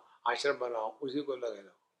बनाओ, आश्रम बनाओ, उसी को लगे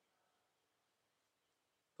रहो।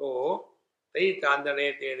 तो तई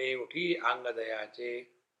चांदने तेने उठी अंग दयाचे।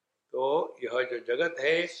 तो यह जो जगत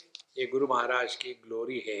है, ये गुरु महाराज की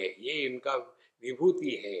ग्लोरी है, ये इनका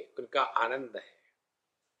विभूति है, उनका आनंद है।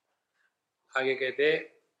 आगे कहते,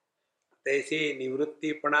 तैसे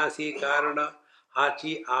निवृत्तीपणासी कारण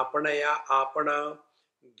हाची आपणया आपण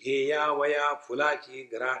घेया वया फुलाची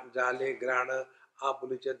जाले ग्राण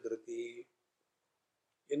आपुलच धृती।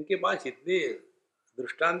 इनके पास इतने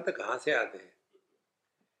दृष्टांत कहाँ से आते हैं?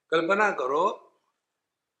 कल्पना करो,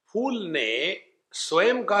 फूल ने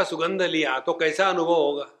स्वयं का सुगंध लिया तो कैसा अनुभव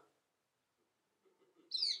होगा?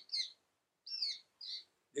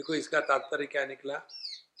 देखो इसका तात्पर्य क्या निकला,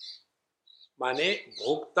 माने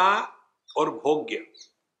भोक्ता और भोग्य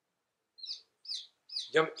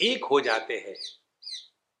जब एक हो जाते हैं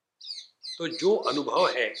तो जो अनुभव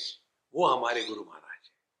है वो हमारे गुरु महाराज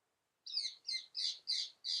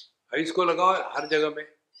है। इसको लगाओ हर जगह में,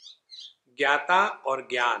 ज्ञाता और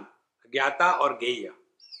ज्ञान, ज्ञाता और ज्ञेय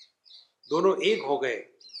दोनों एक हो गए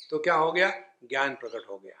तो क्या हो गया? ज्ञान प्रकट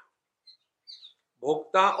हो गया।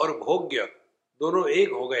 भोक्ता और भोग्य दोनों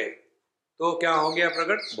एक हो गए तो क्या हो गया?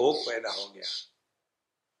 प्रकट, भोग पैदा हो गया।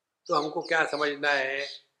 तो हमको क्या समझना है?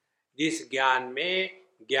 जिस ज्ञान में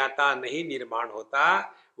ज्ञाता नहीं निर्माण होता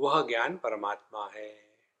वह ज्ञान परमात्मा है।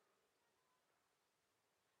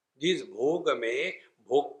 जिस भोग में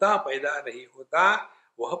भोक्ता पैदा नहीं होता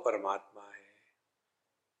वह परमात्मा है।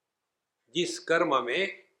 जिस कर्म में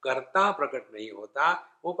कर्ता प्रकट नहीं होता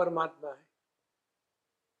वो परमात्मा है।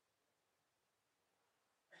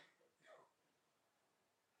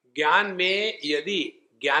 ज्ञान में यदि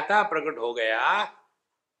ज्ञाता प्रकट हो गया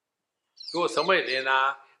तो समझ लेना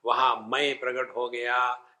वहां मैं प्रकट हो गया,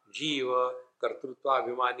 जीव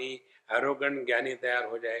कर्तृत्वाभिमानी एरोगेंट ज्ञानी तैयार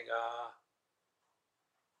हो जाएगा।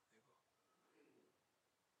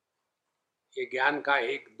 ये ज्ञान का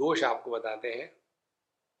एक दोष आपको बताते हैं।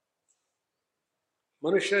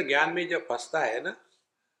 मनुष्य ज्ञान में जब फंसता है ना,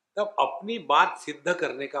 तब अपनी बात सिद्ध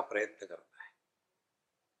करने का प्रयत्न करता है।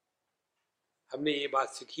 हमने ये बात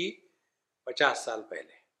सीखी 50 साल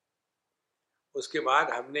पहले। उसके बाद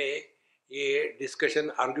हमने ये डिस्कशन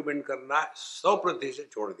आर्गुमेंट करना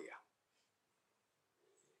 100% छोड़ दिया।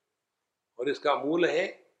 और इसका मूल है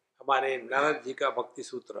हमारे नारद जी का भक्ति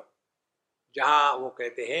सूत्र, जहां वो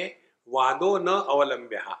कहते हैं वादो न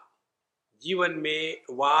अवलंब्य। जीवन में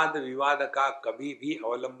वाद विवाद का कभी भी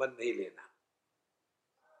अवलंबन नहीं लेना।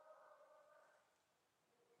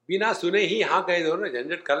 बिना सुने ही हाँ कह दो ना,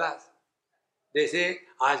 झंझट खलास। जैसे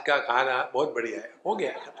आज का खाना बहुत बढ़िया है, हो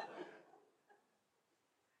गया।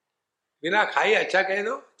 बिना खाए अच्छा कह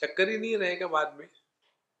दो, चक्कर ही नहीं रहेगा बाद में।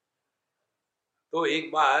 तो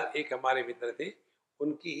एक बार एक हमारे मित्र थे,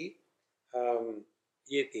 उनकी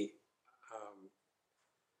ये थी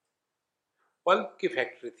पल्प की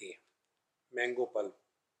फैक्ट्री थी, मैंगो पल्प,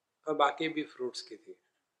 और बाकी भी फ्रूट्स की थी।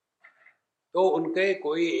 तो उनके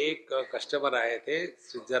कोई एक कस्टमर आए थे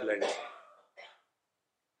स्विट्जरलैंड से,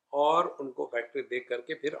 और उनको फैक्ट्री देख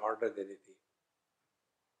करके फिर ऑर्डर देनी थी।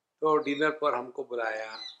 तो डिनर पर हमको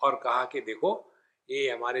बुलाया और कहा कि देखो ये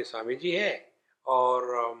हमारे स्वामी जी है,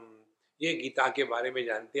 और ये गीता के बारे में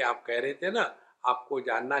जानते हैं। आप कह रहे थे ना आपको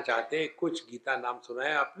जानना चाहते, कुछ गीता नाम सुना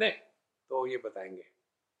है आपने, तो ये बताएंगे।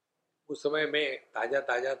 उस समय मैं ताजा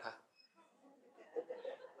ताजा था,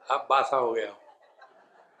 अब बासा हो गया।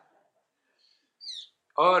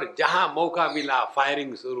 और जहां मौका मिला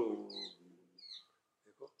फायरिंग शुरू,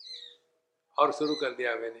 देखो, और शुरू कर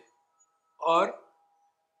दिया मैंने। और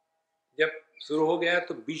जब शुरू हो गया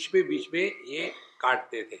तो बीच में ये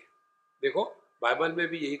काटते थे। देखो बाइबल में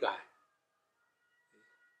भी यही कहा है।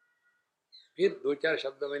 फिर 2-4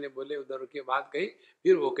 शब्द मैंने बोले, उधर की बात कही,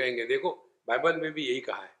 फिर वो कहेंगे देखो बाइबल में भी यही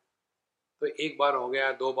कहा है। तो एक बार हो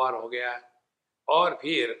गया, 2 बार हो गया, और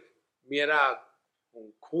फिर मेरा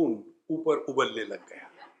खून ऊपर उबलने लग गया।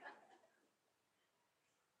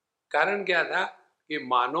 कारण क्या था कि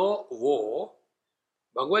मानो वो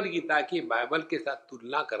भगवद गीता की बाइबल के साथ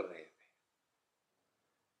तुलना कर रहे थे,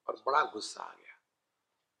 और बड़ा गुस्सा आ गया।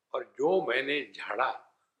 और जो मैंने झाड़ा,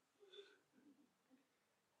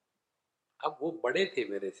 अब वो बड़े थे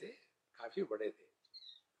मेरे से, काफी बड़े थे,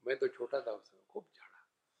 मैं तो छोटा था उस समय, खूब झाड़ा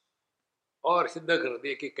और सिद्ध कर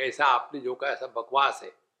दिया कि कैसा आपने जो कहा सब बकवास है,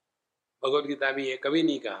 भगवद गीता में ये कभी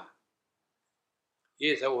नहीं कहा।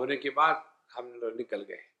 ये सब होने के बाद हम लोग निकल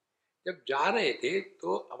गए। जब जा रहे थे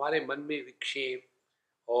तो हमारे मन में विक्षेप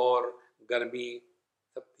और गर्मी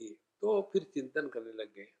सब थी, तो फिर चिंतन करने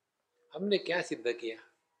लग गए, हमने क्या सिद्ध किया,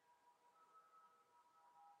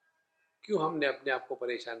 क्यों हमने अपने आप को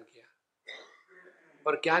परेशान किया,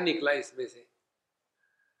 और क्या निकला इसमें से।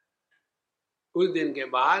 कुछ दिन के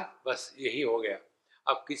बाद बस यही हो गया,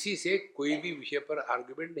 अब किसी से कोई भी विषय पर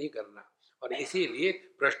आर्गुमेंट नहीं करना, और इसीलिए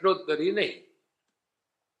प्रश्नोत्तरी नहीं।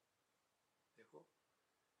 देखो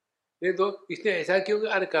नहीं तो इसने ऐसा क्यों,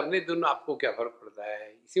 अरे करने दो ना, आपको क्या फर्क पड़ता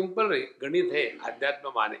है। सिंपल गणित है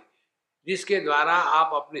अध्यात्म माने, जिसके द्वारा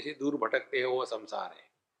आप अपने से दूर भटकते हो वो संसार है,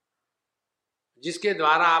 जिसके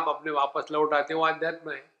द्वारा आप अपने वापस लौट आते हो वो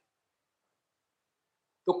अध्यात्म है।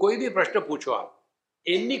 तो कोई भी प्रश्न पूछो आप,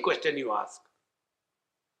 any question you ask,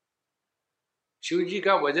 Shiv जी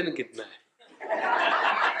का वजन कितना है,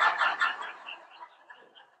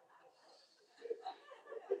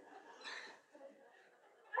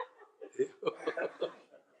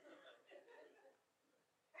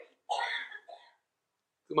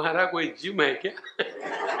 तुम्हारा कोई जिम है क्या।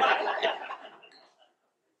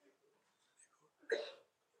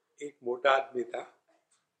 एक मोटा आदमी था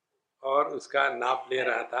और उसका नाप ले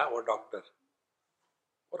रहा था वो डॉक्टर,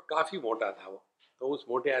 और काफी मोटा था वो। तो उस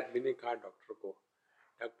मोटे आदमी ने कहा डॉक्टर को,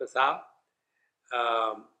 डॉक्टर साहब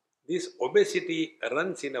this obesity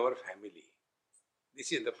runs in our family,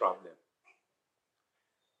 this is the problem.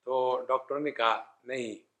 तो डॉक्टर ने कहा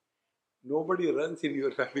नहीं, nobody runs in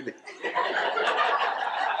your family.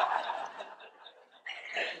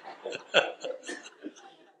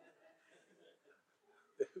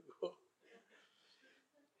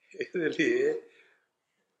 इसलिए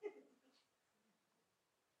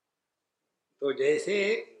तो जैसे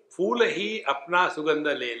फूल ही अपना सुगंध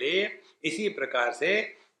ले ले, इसी प्रकार से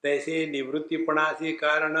तैसे निवृत्तिपणासी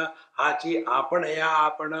कारण हाची आपण या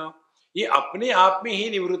आपण, ये अपने आप में ही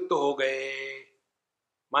निवृत्त हो गए,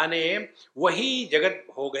 माने वही जगत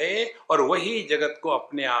हो गए और वही जगत को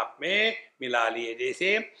अपने आप में मिला लिए।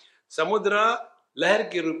 जैसे समुद्र लहर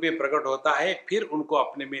के रूप में प्रकट होता है, फिर उनको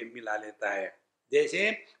अपने में मिला लेता है।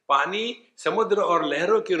 जैसे पानी समुद्र और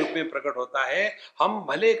लहरों के रूप में प्रकट होता है। हम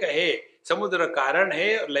भले कहे समुद्र कारण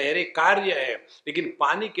है और लहरें कार्य है, लेकिन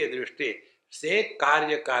पानी के दृष्टि से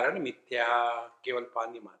कार्य कारण मिथ्या, केवल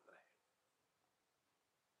पानी मात्र है।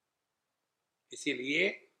 इसीलिए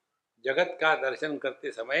जगत का दर्शन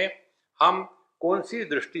करते समय हम कौन सी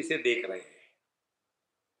दृष्टि से देख रहे हैं?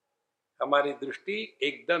 हमारी दृष्टि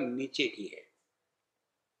एकदम नीचे की है।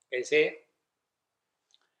 कैसे?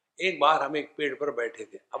 एक बार हम एक पेड़ पर बैठे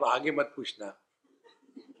थे, अब आगे मत पूछना,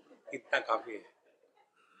 इतना काफी है।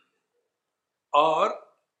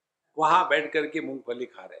 और वहां बैठ करके मूंगफली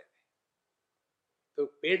खा रहे थे, तो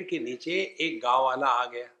पेड़ के नीचे एक गांव वाला आ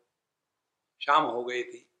गया। शाम हो गई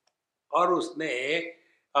थी और उसने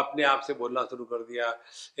अपने आप से बोलना शुरू कर दिया,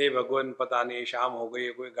 हे भगवान, पता नहीं शाम हो गई,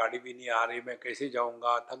 कोई गाड़ी भी नहीं आ रही, मैं कैसे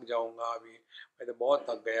जाऊंगा, थक जाऊंगा, अभी मैं तो बहुत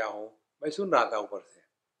थक गया हूँ। मैं सुन रहा था ऊपर से,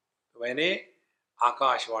 तो मैंने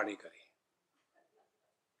आकाशवाणी करी,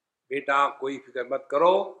 बेटा कोई फिक्र मत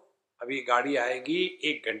करो, अभी गाड़ी आएगी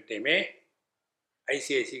 1 घंटे में,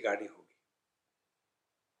 ऐसी ऐसी गाड़ी होगी।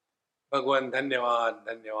 भगवान धन्यवाद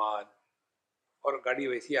धन्यवाद। और गाड़ी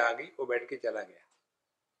वैसी आ गई, वो बैठ के चला गया।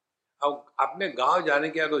 अब अपने गांव जाने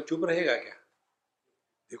के बाद वो चुप रहेगा क्या?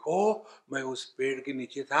 देखो, मैं उस पेड़ के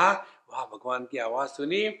नीचे था, वहां भगवान की आवाज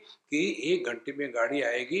सुनी कि 1 घंटे में गाड़ी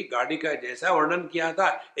आएगी, गाड़ी का जैसा वर्णन किया था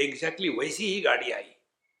एग्जैक्टली वैसी ही गाड़ी आई।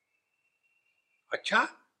 अच्छा,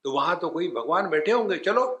 तो वहां तो कोई भगवान बैठे होंगे,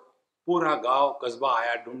 चलो। पूरा गांव कस्बा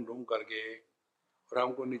आया ढूंढ ढूंढ करके और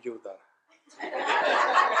हमको नीचे उतारा।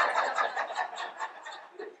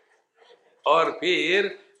 और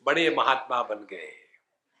फिर बड़े महात्मा बन गए।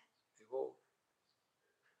 देखो,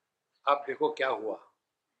 अब देखो क्या हुआ।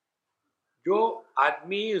 जो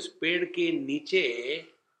आदमी उस पेड़ के नीचे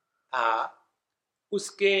था,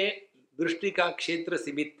 उसके दृष्टि का क्षेत्र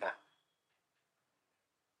सीमित था।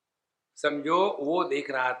 समझो वो देख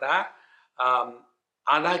रहा था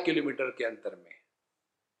आधा किलोमीटर के अंतर में,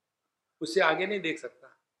 उससे आगे नहीं देख सकता।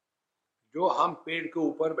 जो हम पेड़ के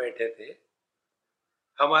ऊपर बैठे थे,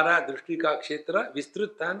 हमारा दृष्टि का क्षेत्र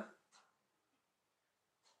विस्तृत था ना।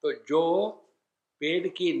 तो जो पेड़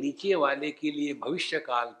के नीचे वाले के लिए भविष्य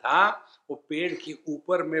काल था, वो पेड़ के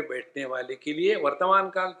ऊपर में बैठने वाले के लिए वर्तमान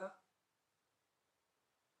काल था।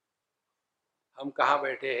 हम कहाँ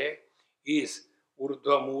बैठे हैं? इस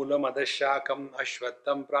ऊर्ध्वमूलम अधशाखम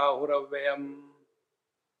अश्वत्थम प्राहुरव्ययम।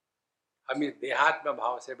 हम इस देहात्म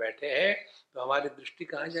भाव से बैठे हैं, तो हमारी दृष्टि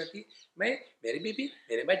कहाँ जाती? मैं, मेरी बीबी,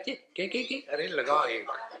 मेरे बच्चे, के अरे लगाओ एक।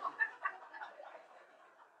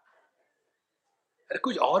 अरे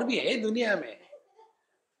कुछ और भी है दुनिया में।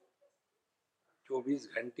 24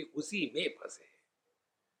 घंटे उसी में फंसे।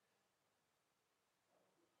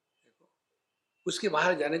 देखो, उसके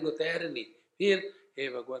बाहर जाने को तैयार नहीं। फिर हे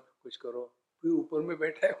भगवान कुछ करो, कोई ऊपर में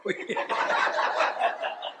बैठा है कोई।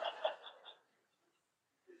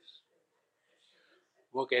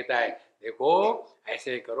 वो कहता है, देखो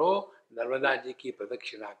ऐसे करो, नर्मदा जी की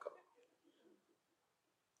प्रदक्षिणा करो,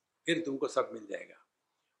 फिर तुमको सब मिल जाएगा।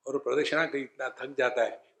 और प्रदक्षिणा कर इतना थक जाता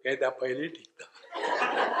है, कहता पहले ठीक था।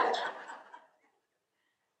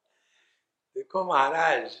 देखो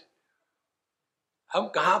महाराज, हम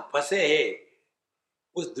कहाँ फंसे हैं,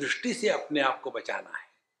 उस दृष्टि से अपने आप को बचाना है।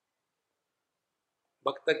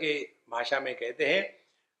 भक्त के भाषा में कहते हैं,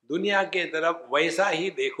 दुनिया के तरफ वैसा ही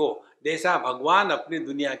देखो जैसा भगवान अपनी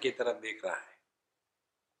दुनिया की तरफ देख रहा है।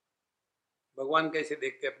 भगवान कैसे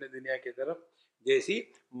देखते अपने दुनिया की तरफ? जैसी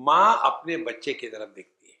माँ अपने बच्चे की तरफ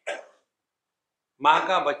देखती है। माँ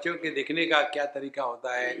का बच्चों के देखने का क्या तरीका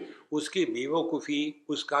होता है? उसकी बेवकूफी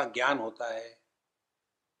उसका ज्ञान होता है,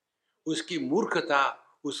 उसकी मूर्खता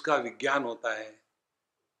उसका विज्ञान होता है।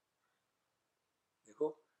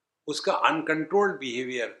 देखो, उसका अनकंट्रोल्ड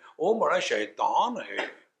बिहेवियर, वो बड़ा शैतान है।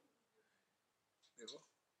 देखो,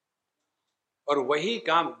 और वही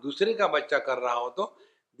काम दूसरे का बच्चा कर रहा हो तो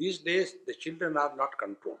these days the children are not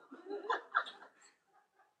controlled.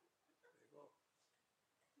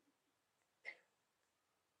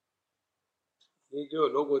 ये जो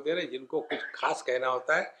लोग होते हैं ना, जिनको कुछ खास कहना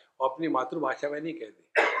होता है, वो अपनी मातृभाषा में नहीं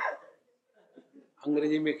कहते,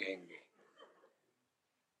 अंग्रेजी में कहेंगे।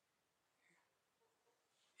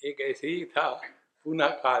 एक ऐसे ही था पूना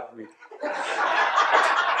का आदमी,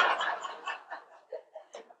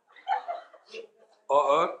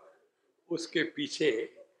 और उसके पीछे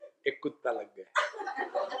एक कुत्ता लग गया।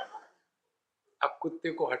 अब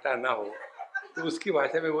कुत्ते को हटाना हो तो उसकी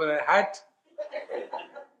भाषा में बोल रहा है हट,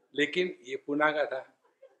 लेकिन ये पूना का था,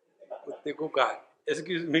 कुत्ते को कहा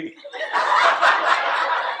एक्सक्यूज मी।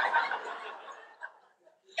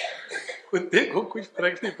 कुत्ते को कुछ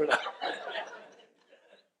फर्क नहीं पड़ा।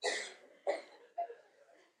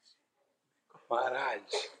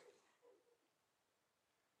 महाराज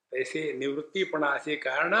ऐसे निवृत्तीपणाचे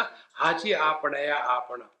कारण हाची आपणया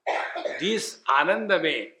आपण, जिस आनंद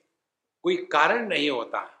में कोई कारण नहीं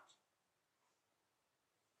होता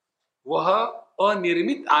वह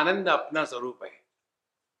अनिर्मित आनंद अपना स्वरूप है।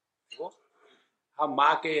 वो हम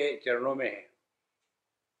माँ के चरणों में है,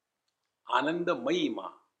 आनंदमयी माँ।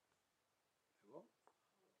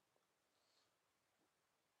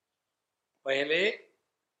 पहले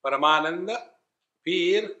परमानंद,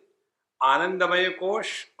 फिर आनंदमय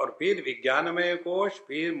कोश, और फिर विज्ञानमय कोश,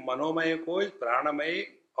 फिर मनोमय कोश, प्राणमय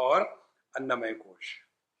और अन्नमय कोश।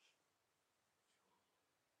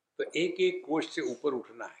 तो एक एक कोश से ऊपर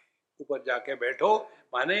उठना है, ऊपर जाके बैठो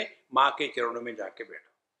माने माँ के चरणों में जाके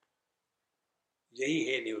बैठो, यही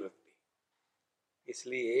है निवृत्ति।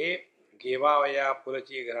 इसलिए घेवावया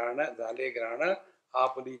पुलची ग्रहण झाले ग्रहण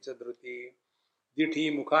आपलीच धृती, दिठी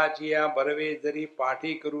मुखाचिया बरवे जरी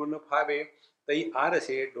पाठी करून फावे, तई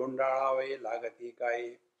आरसे ढोंडाळावे लागती काय।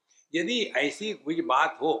 यदि ऐसी कोई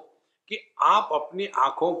बात हो कि आप अपनी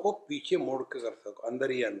आंखों को पीछे मोड़ के कर सको,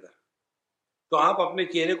 अंदर ही अंदर, तो आप अपने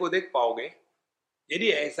चेहरे को देख पाओगे। यदि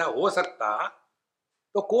ऐसा हो सकता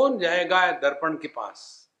तो कौन जाएगा दर्पण के पास।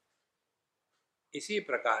 इसी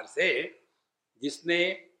प्रकार से जिसने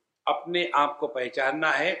अपने आप को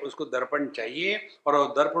पहचानना है उसको दर्पण चाहिए, और वो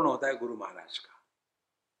दर्पण होता है गुरु महाराज का।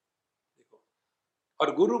 देखो,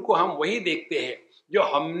 और गुरु को हम वही देखते हैं जो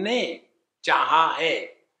हमने चाहा है।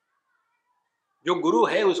 जो गुरु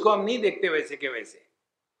है उसको हम नहीं देखते वैसे के वैसे,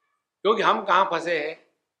 क्योंकि हम कहां फंसे हैं।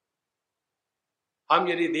 हम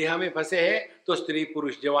यदि देह में फंसे हैं तो स्त्री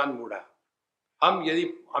पुरुष जवान बूढ़ा, हम यदि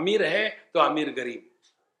अमीर है तो अमीर गरीब।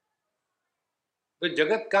 तो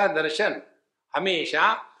जगत का दर्शन हमेशा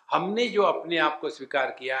हमने जो अपने आप को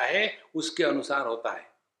स्वीकार किया है उसके अनुसार होता है।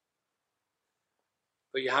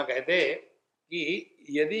 तो यहां कहते कि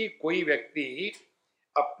यदि कोई व्यक्ति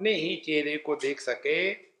अपने ही चेहरे को देख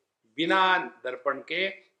सके बिना दर्पण के,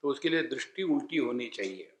 तो उसके लिए दृष्टि उल्टी होनी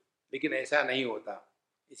चाहिए, लेकिन ऐसा नहीं होता।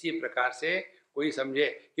 इसी प्रकार से कोई समझे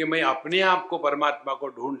कि मैं अपने आप को परमात्मा को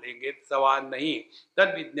ढूंढ लेंगे, सवाल नहीं।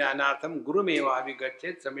 तद विज्ञानार्थम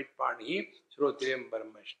गुरुमेवाभिगच्छेत् समित पाणी श्रोत्रियम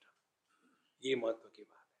ब्रह्मष्ट। ये महत्व की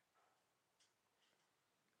बात है।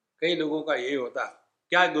 कई लोगों का यही होता,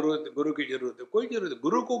 क्या गुरु की जरूरत है? कोई जरूरत,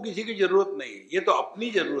 गुरु को किसी की जरूरत नहीं है, ये तो अपनी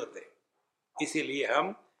जरूरत है। इसीलिए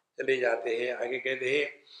हम चले जाते हैं। आगे कहते हैं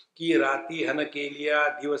कि राती हन के लिया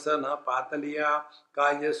दिवस न पात लिया,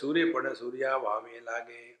 काज सूर्य पड़ सूर्या भावे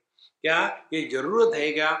लागे। क्या ये जरूरत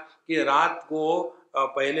है क्या कि रात को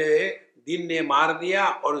पहले दिन ने मार दिया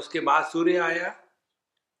और उसके बाद सूर्य आया?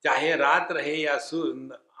 चाहे रात रहे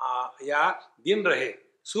या दिन रहे,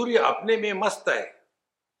 सूर्य अपने में मस्त है।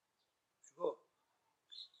 देखो,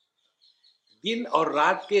 दिन और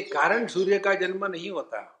रात के कारण सूर्य का जन्म नहीं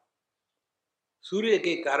होता, सूर्य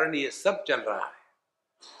के कारण ये सब चल रहा है।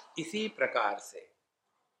 इसी प्रकार से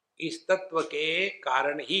इस तत्व के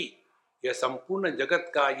कारण ही यह संपूर्ण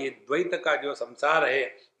जगत का, ये द्वैत का जो संसार है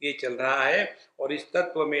ये चल रहा है। और इस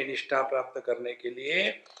तत्व में निष्ठा प्राप्त करने के लिए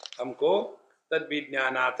हमको तद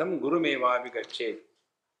विज्ञानार्थम गुरुमेवाभिगच्छेत्,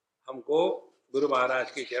 हमको गुरु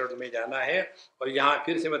महाराज के चरण में जाना है। और यहाँ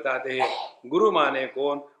फिर से बताते हैं, गुरु माने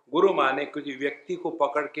कौन? गुरु माने किसी व्यक्ति को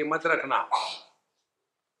पकड़ के मत रखना।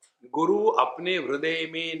 गुरु अपने हृदय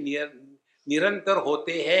में निरंतर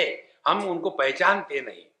होते हैं, हम उनको पहचानते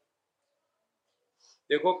नहीं।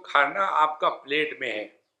 देखो, खाना आपका प्लेट में है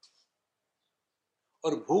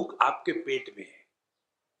और भूख आपके पेट में है,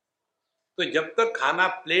 तो जब तक खाना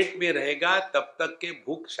प्लेट में रहेगा तब तक के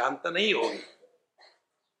भूख शांत नहीं होगी।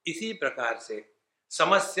 इसी प्रकार से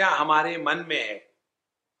समस्या हमारे मन में है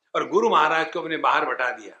और गुरु महाराज को अपने बाहर बैठा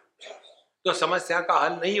दिया तो समस्या का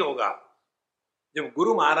हल नहीं होगा। जब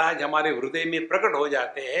गुरु महाराज हमारे हृदय में प्रकट हो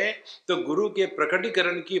जाते हैं तो गुरु के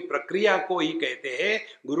प्रकटीकरण की प्रक्रिया को ही कहते हैं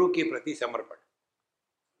गुरु के प्रति समर्पण।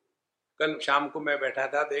 कल शाम को मैं बैठा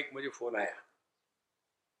था तो एक मुझे फोन आया।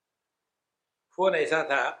 फोन ऐसा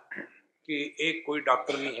था कि एक कोई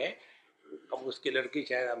डॉक्टरनी है, अब उसकी लड़की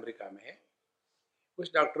शायद अमेरिका में है।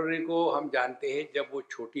 उस डॉक्टरनी को हम जानते हैं जब वो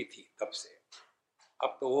छोटी थी तब से,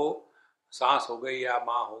 अब तो वो सास हो गई या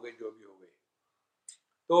माँ हो गई, जो भी हो गई।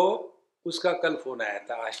 तो उसका कल फोन आया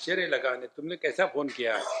था, आश्चर्य लगा। ने तुमने कैसा फोन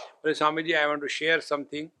किया है? बोले Swami ji, I want to share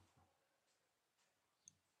something.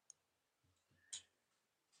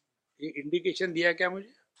 ये इंडिकेशन दिया क्या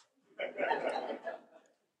मुझे?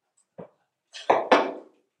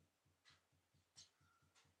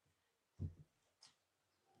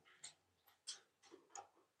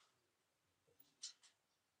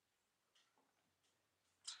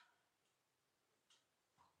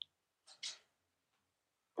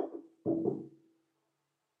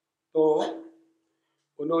 तो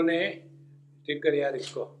उन्होंने ठीक कर यार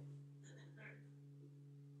इसको,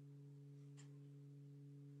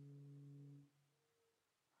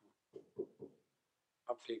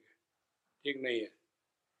 अब ठीक है, ठीक नहीं है,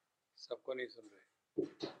 सबको नहीं सुन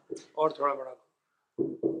रहे, और थोड़ा बड़ा,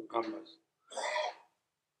 हाँ बस।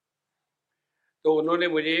 तो उन्होंने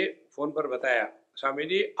मुझे फोन पर बताया, स्वामी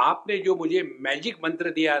जी आपने जो मुझे मैजिक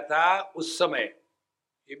मंत्र दिया था उस समय,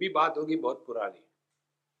 ये भी बात होगी बहुत पुरानी,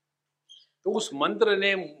 तो उस मंत्र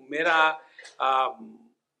ने मेरा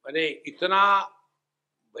मैंने इतना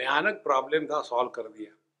भयानक प्रॉब्लम था सॉल्व कर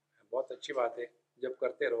दिया। बहुत अच्छी बात है, जब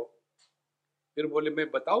करते रहो। फिर बोले मैं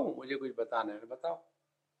बताऊं, मुझे कुछ बताना है, बताओ।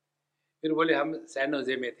 फिर बोले हम सैन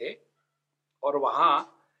होजे में थे और वहाँ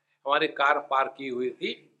हमारी कार पार्क की हुई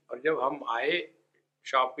थी, और जब हम आए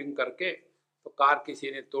शॉपिंग करके तो कार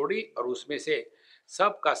किसी ने तोड़ी और उसमें से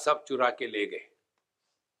सब का सब चुरा के ले गए।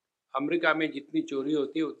 अमेरिका में जितनी चोरी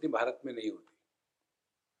होती है उतनी भारत में नहीं होती।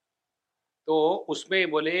 तो उसमें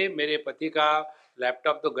बोले मेरे पति का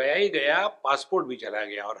लैपटॉप तो गया ही गया, पासपोर्ट भी चला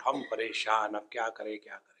गया, और हम परेशान, अब क्या करें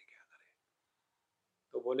क्या करें क्या करें।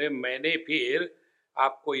 तो बोले मैंने फिर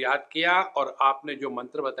आपको याद किया और आपने जो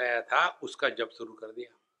मंत्र बताया था उसका जप शुरू कर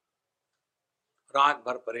दिया। रात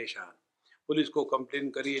भर परेशान, पुलिस को कंप्लेन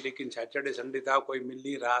करी, लेकिन सैटरडे संडे था, कोई मिल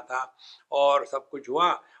नहीं रहा था, और सब कुछ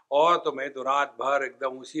हुआ। और तो मैं तो रात भर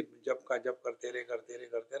एकदम उसी जप का जप करते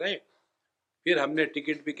रहे। फिर हमने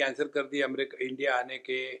टिकट भी कैंसिल कर दी अमेरिका इंडिया आने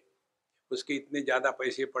के, उसके इतने ज़्यादा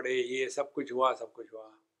पैसे पड़े, ये सब कुछ हुआ सब कुछ हुआ।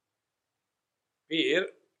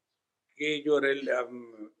 फिर ये जो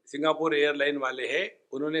सिंगापुर एयरलाइन वाले हैं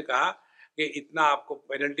उन्होंने कहा कि इतना आपको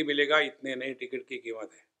पेनल्टी मिलेगा, इतने नई टिकट की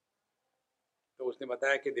कीमत है। तो उसने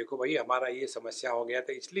बताया कि देखो भाई हमारा ये समस्या हो गया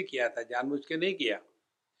था, इसलिए किया था, जानबूझ के नहीं किया।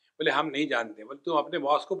 बोले हम नहीं जानते। बोले तुम अपने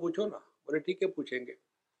बॉस को पूछो ना। बोले ठीक है पूछेंगे।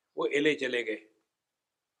 वो एलए चले गए।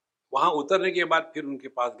 वहाँ उतरने के बाद फिर उनके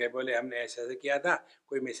पास गए, बोले हमने ऐसे ऐसे किया था,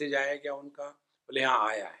 कोई मैसेज आया क्या उनका? बोले हाँ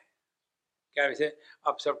आया है। क्या वैसे?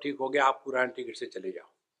 अब सब ठीक हो गया, आप पुराने टिकट से चले जाओ।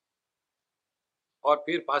 और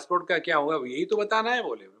फिर पासपोर्ट का क्या होगा यही तो बताना है।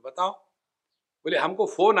 बोले बताओ। बोले हमको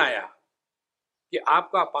फोन आया कि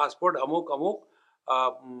आपका पासपोर्ट अमुक अमुक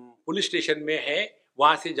पुलिस स्टेशन में है,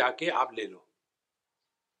 वहां से जाके आप ले लो।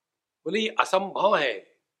 बोले ये असंभव है।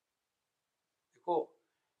 देखो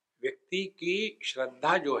व्यक्ति की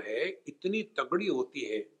श्रद्धा जो है इतनी तगड़ी होती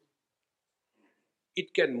है,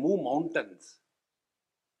 इट कैन मूव माउंटेन्स,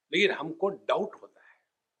 लेकिन हमको डाउट होता है।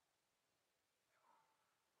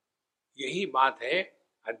 यही बात है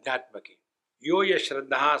अध्यात्म की। यो ये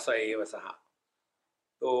श्रद्धा स एव सहा।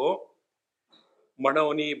 तो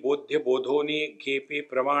मणोनी बोध्य बोधोनी घेपी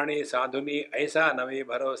प्रमाणे साधुनी ऐसा नवे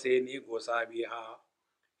भरोसे नी गोसा विहा।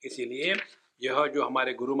 इसीलिए यह जो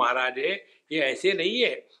हमारे गुरु महाराज है ये ऐसे नहीं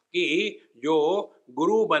है कि जो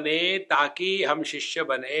गुरु बने ताकि हम शिष्य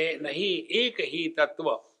बने, नहीं, एक ही तत्व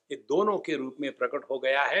ये दोनों के रूप में प्रकट हो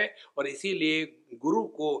गया है। और इसीलिए गुरु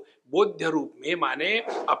को बोध्य रूप में माने,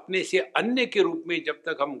 अपने से अन्य के रूप में जब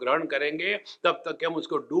तक हम ग्रहण करेंगे तब तक हम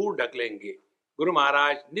उसको दूर ढकेलेंगे। गुरु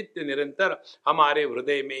महाराज नित्य निरंतर हमारे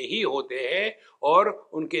हृदय में ही होते हैं, और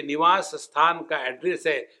उनके निवास स्थान का एड्रेस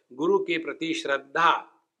है गुरु के प्रति श्रद्धा।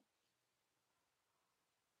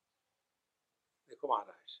 देखो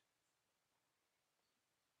महाराज,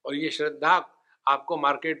 और ये श्रद्धा आपको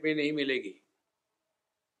मार्केट में नहीं मिलेगी,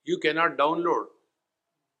 यू कैन नॉट डाउनलोड।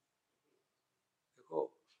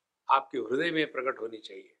 देखो आपके हृदय में प्रकट होनी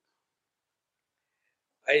चाहिए।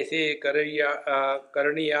 ऐसे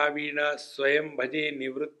करणीया वीण स्वयं भजे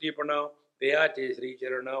निवृत्तिपण दयाचे श्री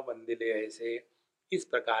चरण वंदिले। ऐसे इस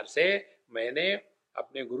प्रकार से मैंने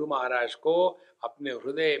अपने गुरु महाराज को अपने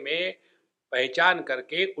हृदय में पहचान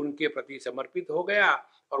करके उनके प्रति समर्पित हो गया,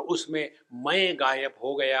 और उसमें मैं गायब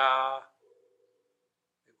हो गया।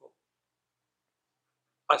 देखो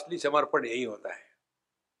असली समर्पण यही होता है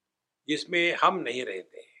जिसमें हम नहीं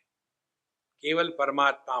रहते हैं, केवल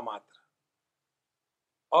परमात्मा मात्र।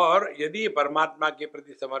 और यदि परमात्मा के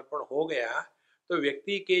प्रति समर्पण हो गया तो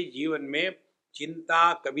व्यक्ति के जीवन में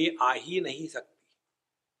चिंता कभी आ ही नहीं सकती।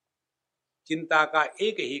 चिंता का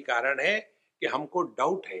एक ही कारण है कि हमको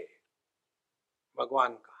डाउट है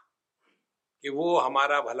भगवान का कि वो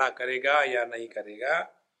हमारा भला करेगा या नहीं करेगा।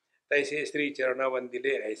 तैसे श्री चरण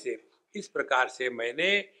वंदिले। ऐसे इस प्रकार से मैंने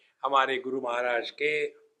हमारे गुरु महाराज के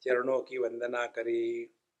चरणों की वंदना करी।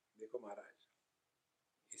 देखो महाराज,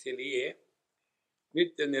 इसीलिए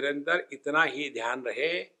नित्य निरंतर इतना ही ध्यान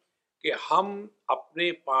रहे कि हम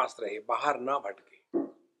अपने पास रहे, बाहर ना भटके।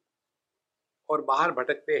 और बाहर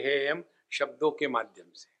भटकते हैं हम शब्दों के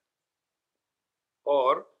माध्यम से,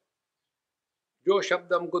 और जो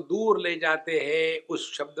शब्द हमको दूर ले जाते हैं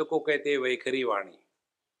उस शब्द को कहते हैं वैखरी वाणी।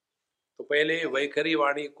 तो पहले वैखरी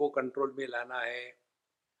वाणी को कंट्रोल में लाना है,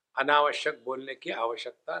 अनावश्यक बोलने की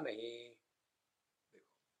आवश्यकता नहीं।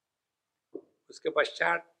 उसके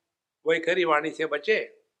पश्चात वैखरी वाणी से बचे,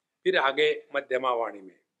 फिर आगे मध्यमा वाणी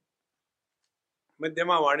में।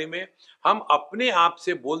 मध्यमा वाणी में हम अपने आप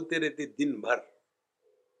से बोलते रहते दिन भर,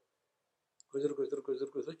 गुजर गुजर गुजर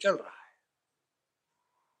गुजर चल रहा है।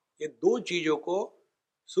 ये दो चीजों को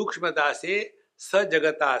सूक्ष्मता से,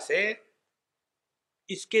 सजगता से,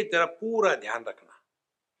 इसके तरफ पूरा ध्यान रखना।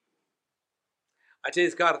 अच्छा,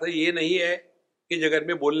 इसका अर्थ ये नहीं है कि जगत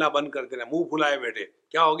में बोलना बंद कर देना, मुंह फुलाए बैठे,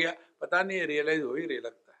 क्या हो गया पता नहीं, रियलाइज हो ही रही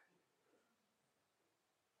लगता है।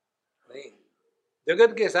 नहीं,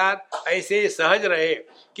 जगत के साथ ऐसे सहज रहे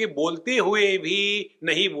कि बोलते हुए भी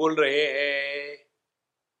नहीं बोल रहे हैं।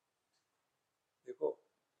 देखो,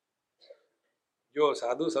 जो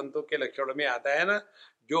साधु संतों के लक्षण में आता है ना,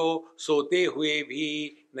 जो सोते हुए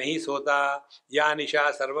भी नहीं सोता, या निशा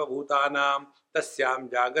सर्वभूतानाम तस्याम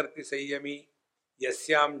जागृति संयमी,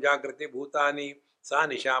 यस्याम जागृति भूतानि सा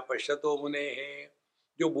निशा पश्यतो मुने है।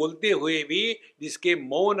 जो बोलते हुए भी जिसके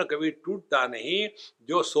मौन कभी टूटता नहीं,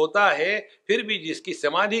 जो सोता है फिर भी जिसकी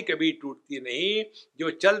समाधि कभी टूटती नहीं, जो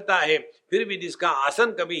चलता है फिर भी जिसका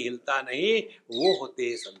आसन कभी हिलता नहीं, वो होते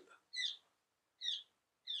हैं संत।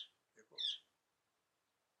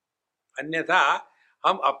 अन्यथा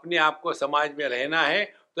हम अपने आप को समाज में रहना है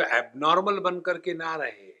तो एबनॉर्मल बन करके ना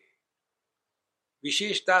रहे,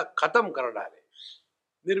 विशेषता खत्म कर डाले,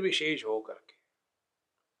 निर्विशेष हो करके,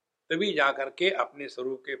 तभी जाकर के अपने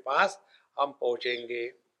स्वरूप के पास हम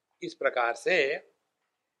पहुंचेंगे। इस प्रकार से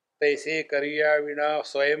तैसे करिया विना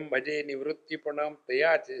स्वयं भजे निवृत्तिपणम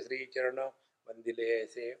तया श्री चरण बंदिले।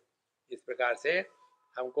 ऐसे इस प्रकार से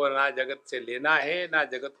हमको ना जगत से लेना है ना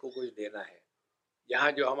जगत को कुछ देना है।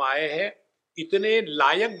 यहाँ जो हम आए हैं इतने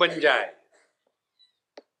लायक बन जाए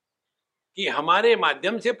कि हमारे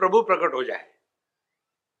माध्यम से प्रभु प्रकट हो जाए।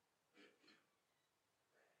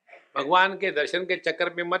 भगवान के दर्शन के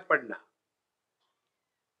चक्कर में मत पड़ना।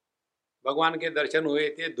 भगवान के दर्शन हुए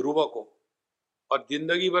थे ध्रुव को, और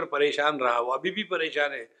जिंदगी भर परेशान रहा, वो अभी भी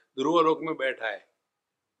परेशान है, ध्रुव लोक में बैठा है,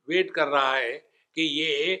 वेट कर रहा है कि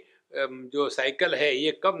ये जो साइकिल है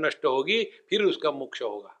ये कब नष्ट होगी, फिर उसका मोक्ष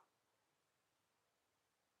होगा।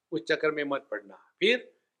 उस चक्कर में मत पड़ना।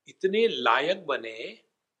 फिर इतने लायक बने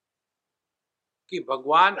कि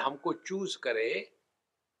भगवान हमको चूज करे,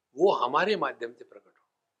 वो हमारे माध्यम से प्रकट हो।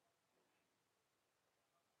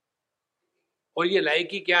 और ये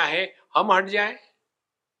लायकी क्या है, हम हट जाए,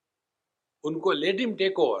 उनको लेट हिम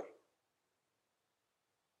टेक ओवर।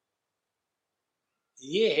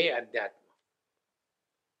 ये है अध्यात्म,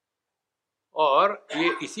 और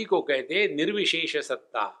ये इसी को कहते हैं निर्विशेष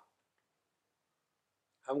सत्ता।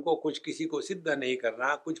 हमको कुछ किसी को सिद्ध नहीं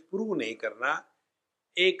करना, कुछ प्रूव नहीं करना,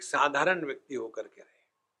 एक साधारण व्यक्ति होकर के रहे।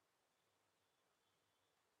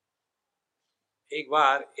 एक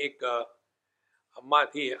बार एक अम्मा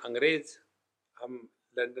थी अंग्रेज, हम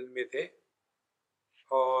लंदन में थे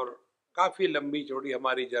और काफ़ी लंबी चौड़ी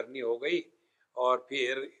हमारी जर्नी हो गई, और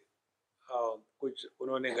फिर कुछ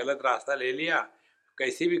उन्होंने गलत रास्ता ले लिया,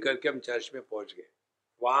 कैसे भी करके हम चर्च में पहुंच गए।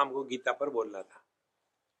 वहाँ हमको गीता पर बोलना था,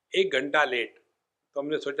 1 घंटा लेट। तो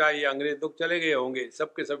हमने सोचा ये अंग्रेज लोग चले गए होंगे,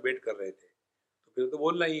 सब के सब वेट कर रहे थे, तो फिर तो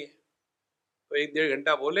बोलना ही है। तो 1-1.5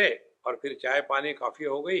 घंटा बोले, और फिर चाय पानी काफ़ी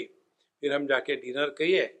हो गई, फिर हम जाके डिनर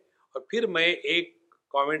किए, और फिर मैं एक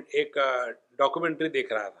डॉक्यूमेंट्री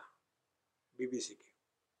देख रहा था BBC की।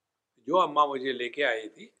 जो अम्मा मुझे लेके आई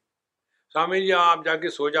थी, स्वामी जी आप जाके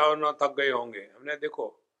सो जाओ ना, थक गए होंगे। हमने देखो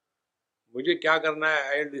मुझे क्या करना है,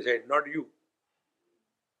 I will decide, not you.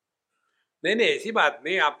 नहीं नहीं ऐसी बात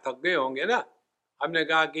नहीं, आप थक गए होंगे ना। हमने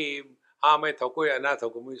कहा कि हाँ मैं थको या ना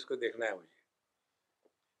थको, मुझे इसको देखना है। मुझे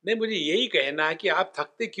नहीं, मुझे यही कहना है कि आप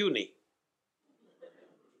थकते क्यों नहीं।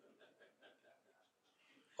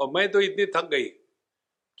 और मैं तो इतनी थक गई,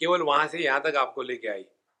 केवल वहां से यहां तक आपको लेके आई,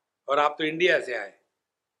 और आप तो इंडिया से आए।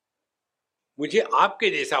 मुझे आपके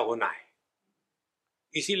जैसा होना है,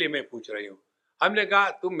 इसीलिए मैं पूछ रही हूं। हमने कहा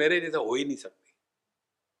तुम मेरे जैसा हो ही नहीं सकते।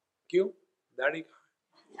 क्यों? दाढ़ी कहाँ?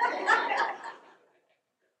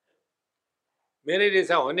 मेरे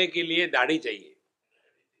जैसा होने के लिए दाढ़ी चाहिए।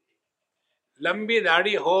 लंबी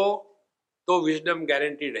दाढ़ी हो तो विजडम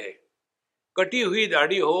गारंटीड है, कटी हुई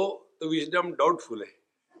दाढ़ी हो तो विजडम डाउटफुल है,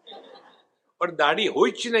 और दाढ़ी हो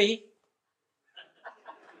ही नहीं,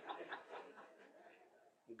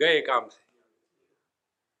 गए काम से।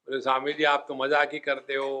 बोले स्वामी जी आप तो मजाक ही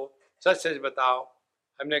करते हो, सच सच बताओ।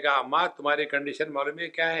 हमने कहा अम्मा तुम्हारी कंडीशन मालूम है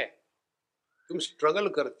क्या है, तुम स्ट्रगल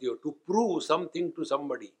करती हो to prove something to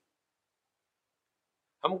somebody.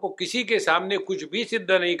 हमको किसी के सामने कुछ भी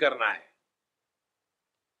सिद्ध नहीं करना है।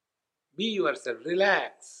 Be yourself,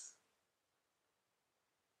 relax.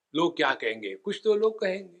 लोग क्या कहेंगे, कुछ तो लोग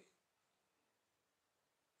कहेंगे।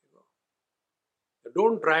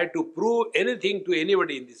 Don't try to prove anything to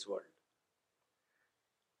anybody in this world.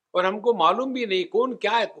 और हमको मालूम भी नहीं कौन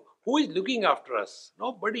क्या है, who is looking after us,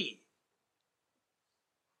 nobody.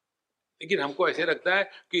 लेकिन हमको ऐसे लगता है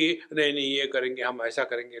कि नहीं नहीं ये करेंगे, हम ऐसा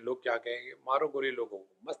करेंगे, लोग क्या कहेंगे, मारो गोली लोगों को,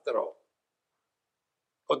 मस्त रहो।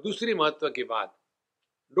 और दूसरी महत्व की बात,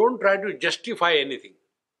 don't try to justify anything.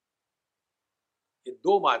 ये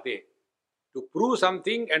दो बातें, to prove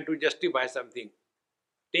something and to justify something,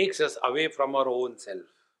 takes us away from our own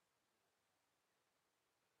self.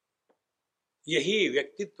 यही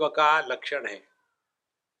व्यक्तित्व का लक्षण है।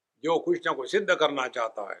 जो कुछ ना कुछ सिद्ध करना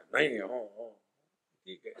चाहता है, नहीं हो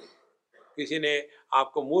ठीक है। किसी ने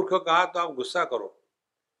आपको मूर्ख कहा तो आप गुस्सा करो,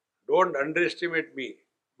 डोंट अंडर एस्टिमेट मी,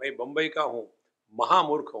 मैं बंबई का हूं,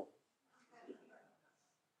 महामूर्ख हूं।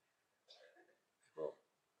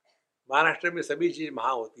 महाराष्ट्र में सभी चीज महा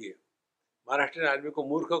होती है। महाराष्ट्र आदमी को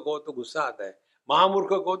मूर्ख कहो तो गुस्सा आता है, महामूर्ख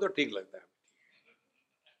कहो तो ठीक लगता है,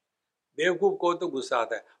 बेवकूफ कहो तो गुस्सा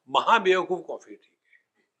आता है, महाबेवकूफ को फिर ठीक है।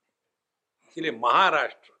 इसलिए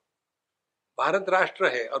महाराष्ट्र भारत राष्ट्र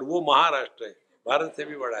है और वो महाराष्ट्र है, भारत से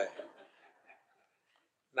भी बड़ा है।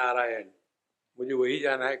 नारायण, मुझे वही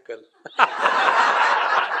जाना है कल।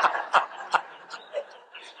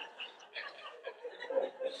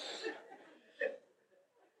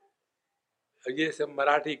 ये सब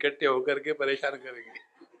मराठी इकट्ठे होकर के परेशान करेंगे।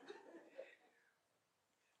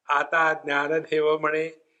 आता ज्ञानदेव म्हणे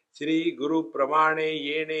श्री गुरु प्रमाणे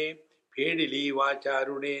येणे, फेडली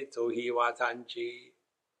वाचारुणे चोही वाचांची।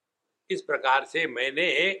 इस प्रकार से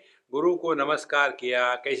मैंने गुरु को नमस्कार किया।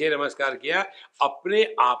 कैसे नमस्कार किया? अपने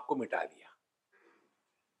आप को मिटा दिया।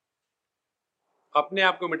 अपने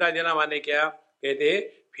आप को मिटा देना माने क्या? कहते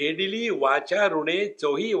फेडिली वाचा ऋणे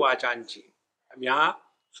चौही वाचांची। अब यहाँ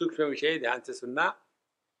सूक्ष्म विषय ध्यान से सुनना।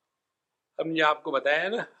 हमने आपको बताया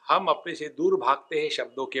ना, हम अपने से दूर भागते हैं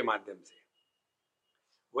शब्दों के माध्यम से,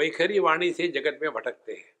 वैखरी वाणी से जगत में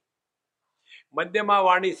भटकते हैं, मध्यमा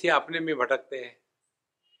वाणी से अपने में भटकते हैं,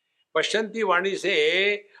 पश्चंती वाणी से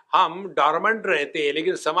हम डॉर्मेंट रहते हैं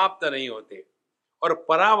लेकिन समाप्त नहीं होते, और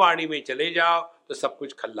परावाणी में चले जाओ तो सब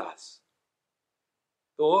कुछ खल्लास।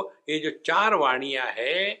 तो ये जो चार वाणियां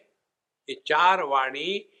है, ये चार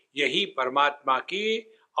वाणी यही परमात्मा की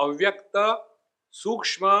अव्यक्त,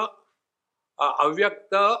 सूक्ष्म,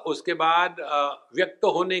 अव्यक्त, उसके बाद व्यक्त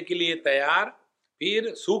होने के लिए तैयार,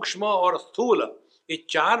 फिर सूक्ष्म और स्थूल, ये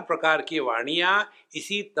चार प्रकार की वाणियां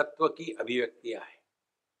इसी तत्व की अभिव्यक्तियां हैं।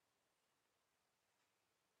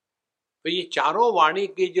 तो ये चारों वाणी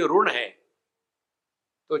के जो ऋण है,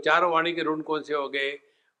 तो चारों वाणी के ऋण कौन से हो गए?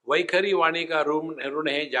 वैखरी वाणी का ऋण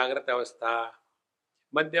है जागृत अवस्था,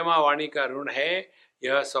 मध्यमा वाणी का ऋण है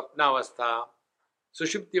यह स्वप्नावस्था,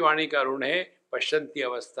 सुषुप्ति वाणी का ऋण है पश्चंती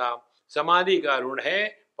अवस्था, समाधि का ऋण है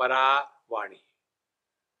परावाणी।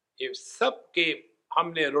 ये सब के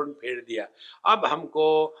हमने ऋण फेर दिया। अब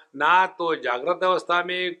हमको ना तो जागृत अवस्था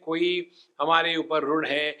में कोई हमारे ऊपर ऋण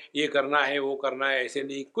है, ये करना है वो करना है, ऐसे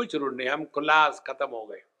नहीं, कुछ ऋण नहीं, हम खुलास खत्म हो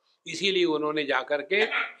गए। इसीलिए उन्होंने जाकर के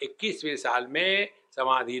 21वें साल में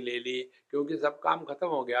समाधि ले ली, क्योंकि सब काम खत्म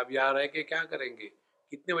हो गया। अब यहाँ रह के क्या करेंगे?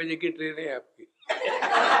 कितने बजे की ट्रेन है आपकी?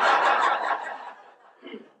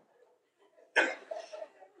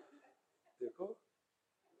 देखो,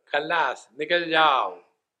 खल्लास, निकल जाओ।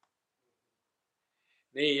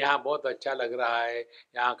 नहीं, यहाँ बहुत अच्छा लग रहा है,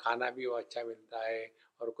 यहाँ खाना भी वो अच्छा मिलता है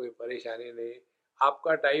और कोई परेशानी नहीं,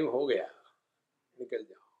 आपका टाइम हो गया, निकल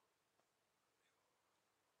जाओ।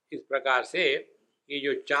 इस प्रकार से ये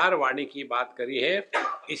जो चार वाणी की बात करी है,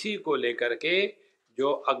 इसी को लेकर के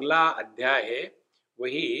जो अगला अध्याय है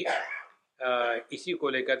वही इसी को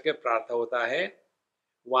लेकर के प्रार्थ होता है।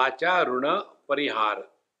 वाचा ऋण परिहार,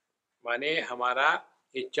 माने हमारा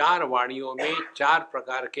ये चार वाणियों में चार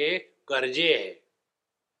प्रकार के कर्जे हैं,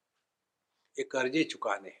 ये कर्जे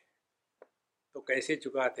चुकाने हैं। तो कैसे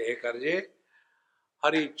चुकाते हैं कर्जे?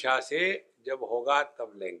 हर इच्छा से जब होगा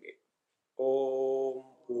तब लेंगे। ओम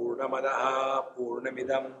पूर्णमदः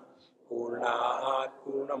पूर्णमिदं पूर्णात्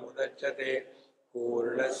पूर्णमुदच्यते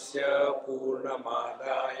पूर्णस्य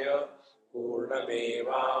पूर्णमादाय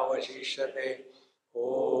पूर्णमेवावशिष्यते।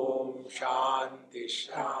 ओम शांति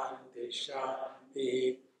शांति शांति।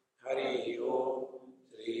 हरि ओम।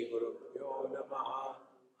 श्री गुरुभ्यो नमः।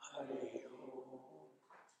 हरि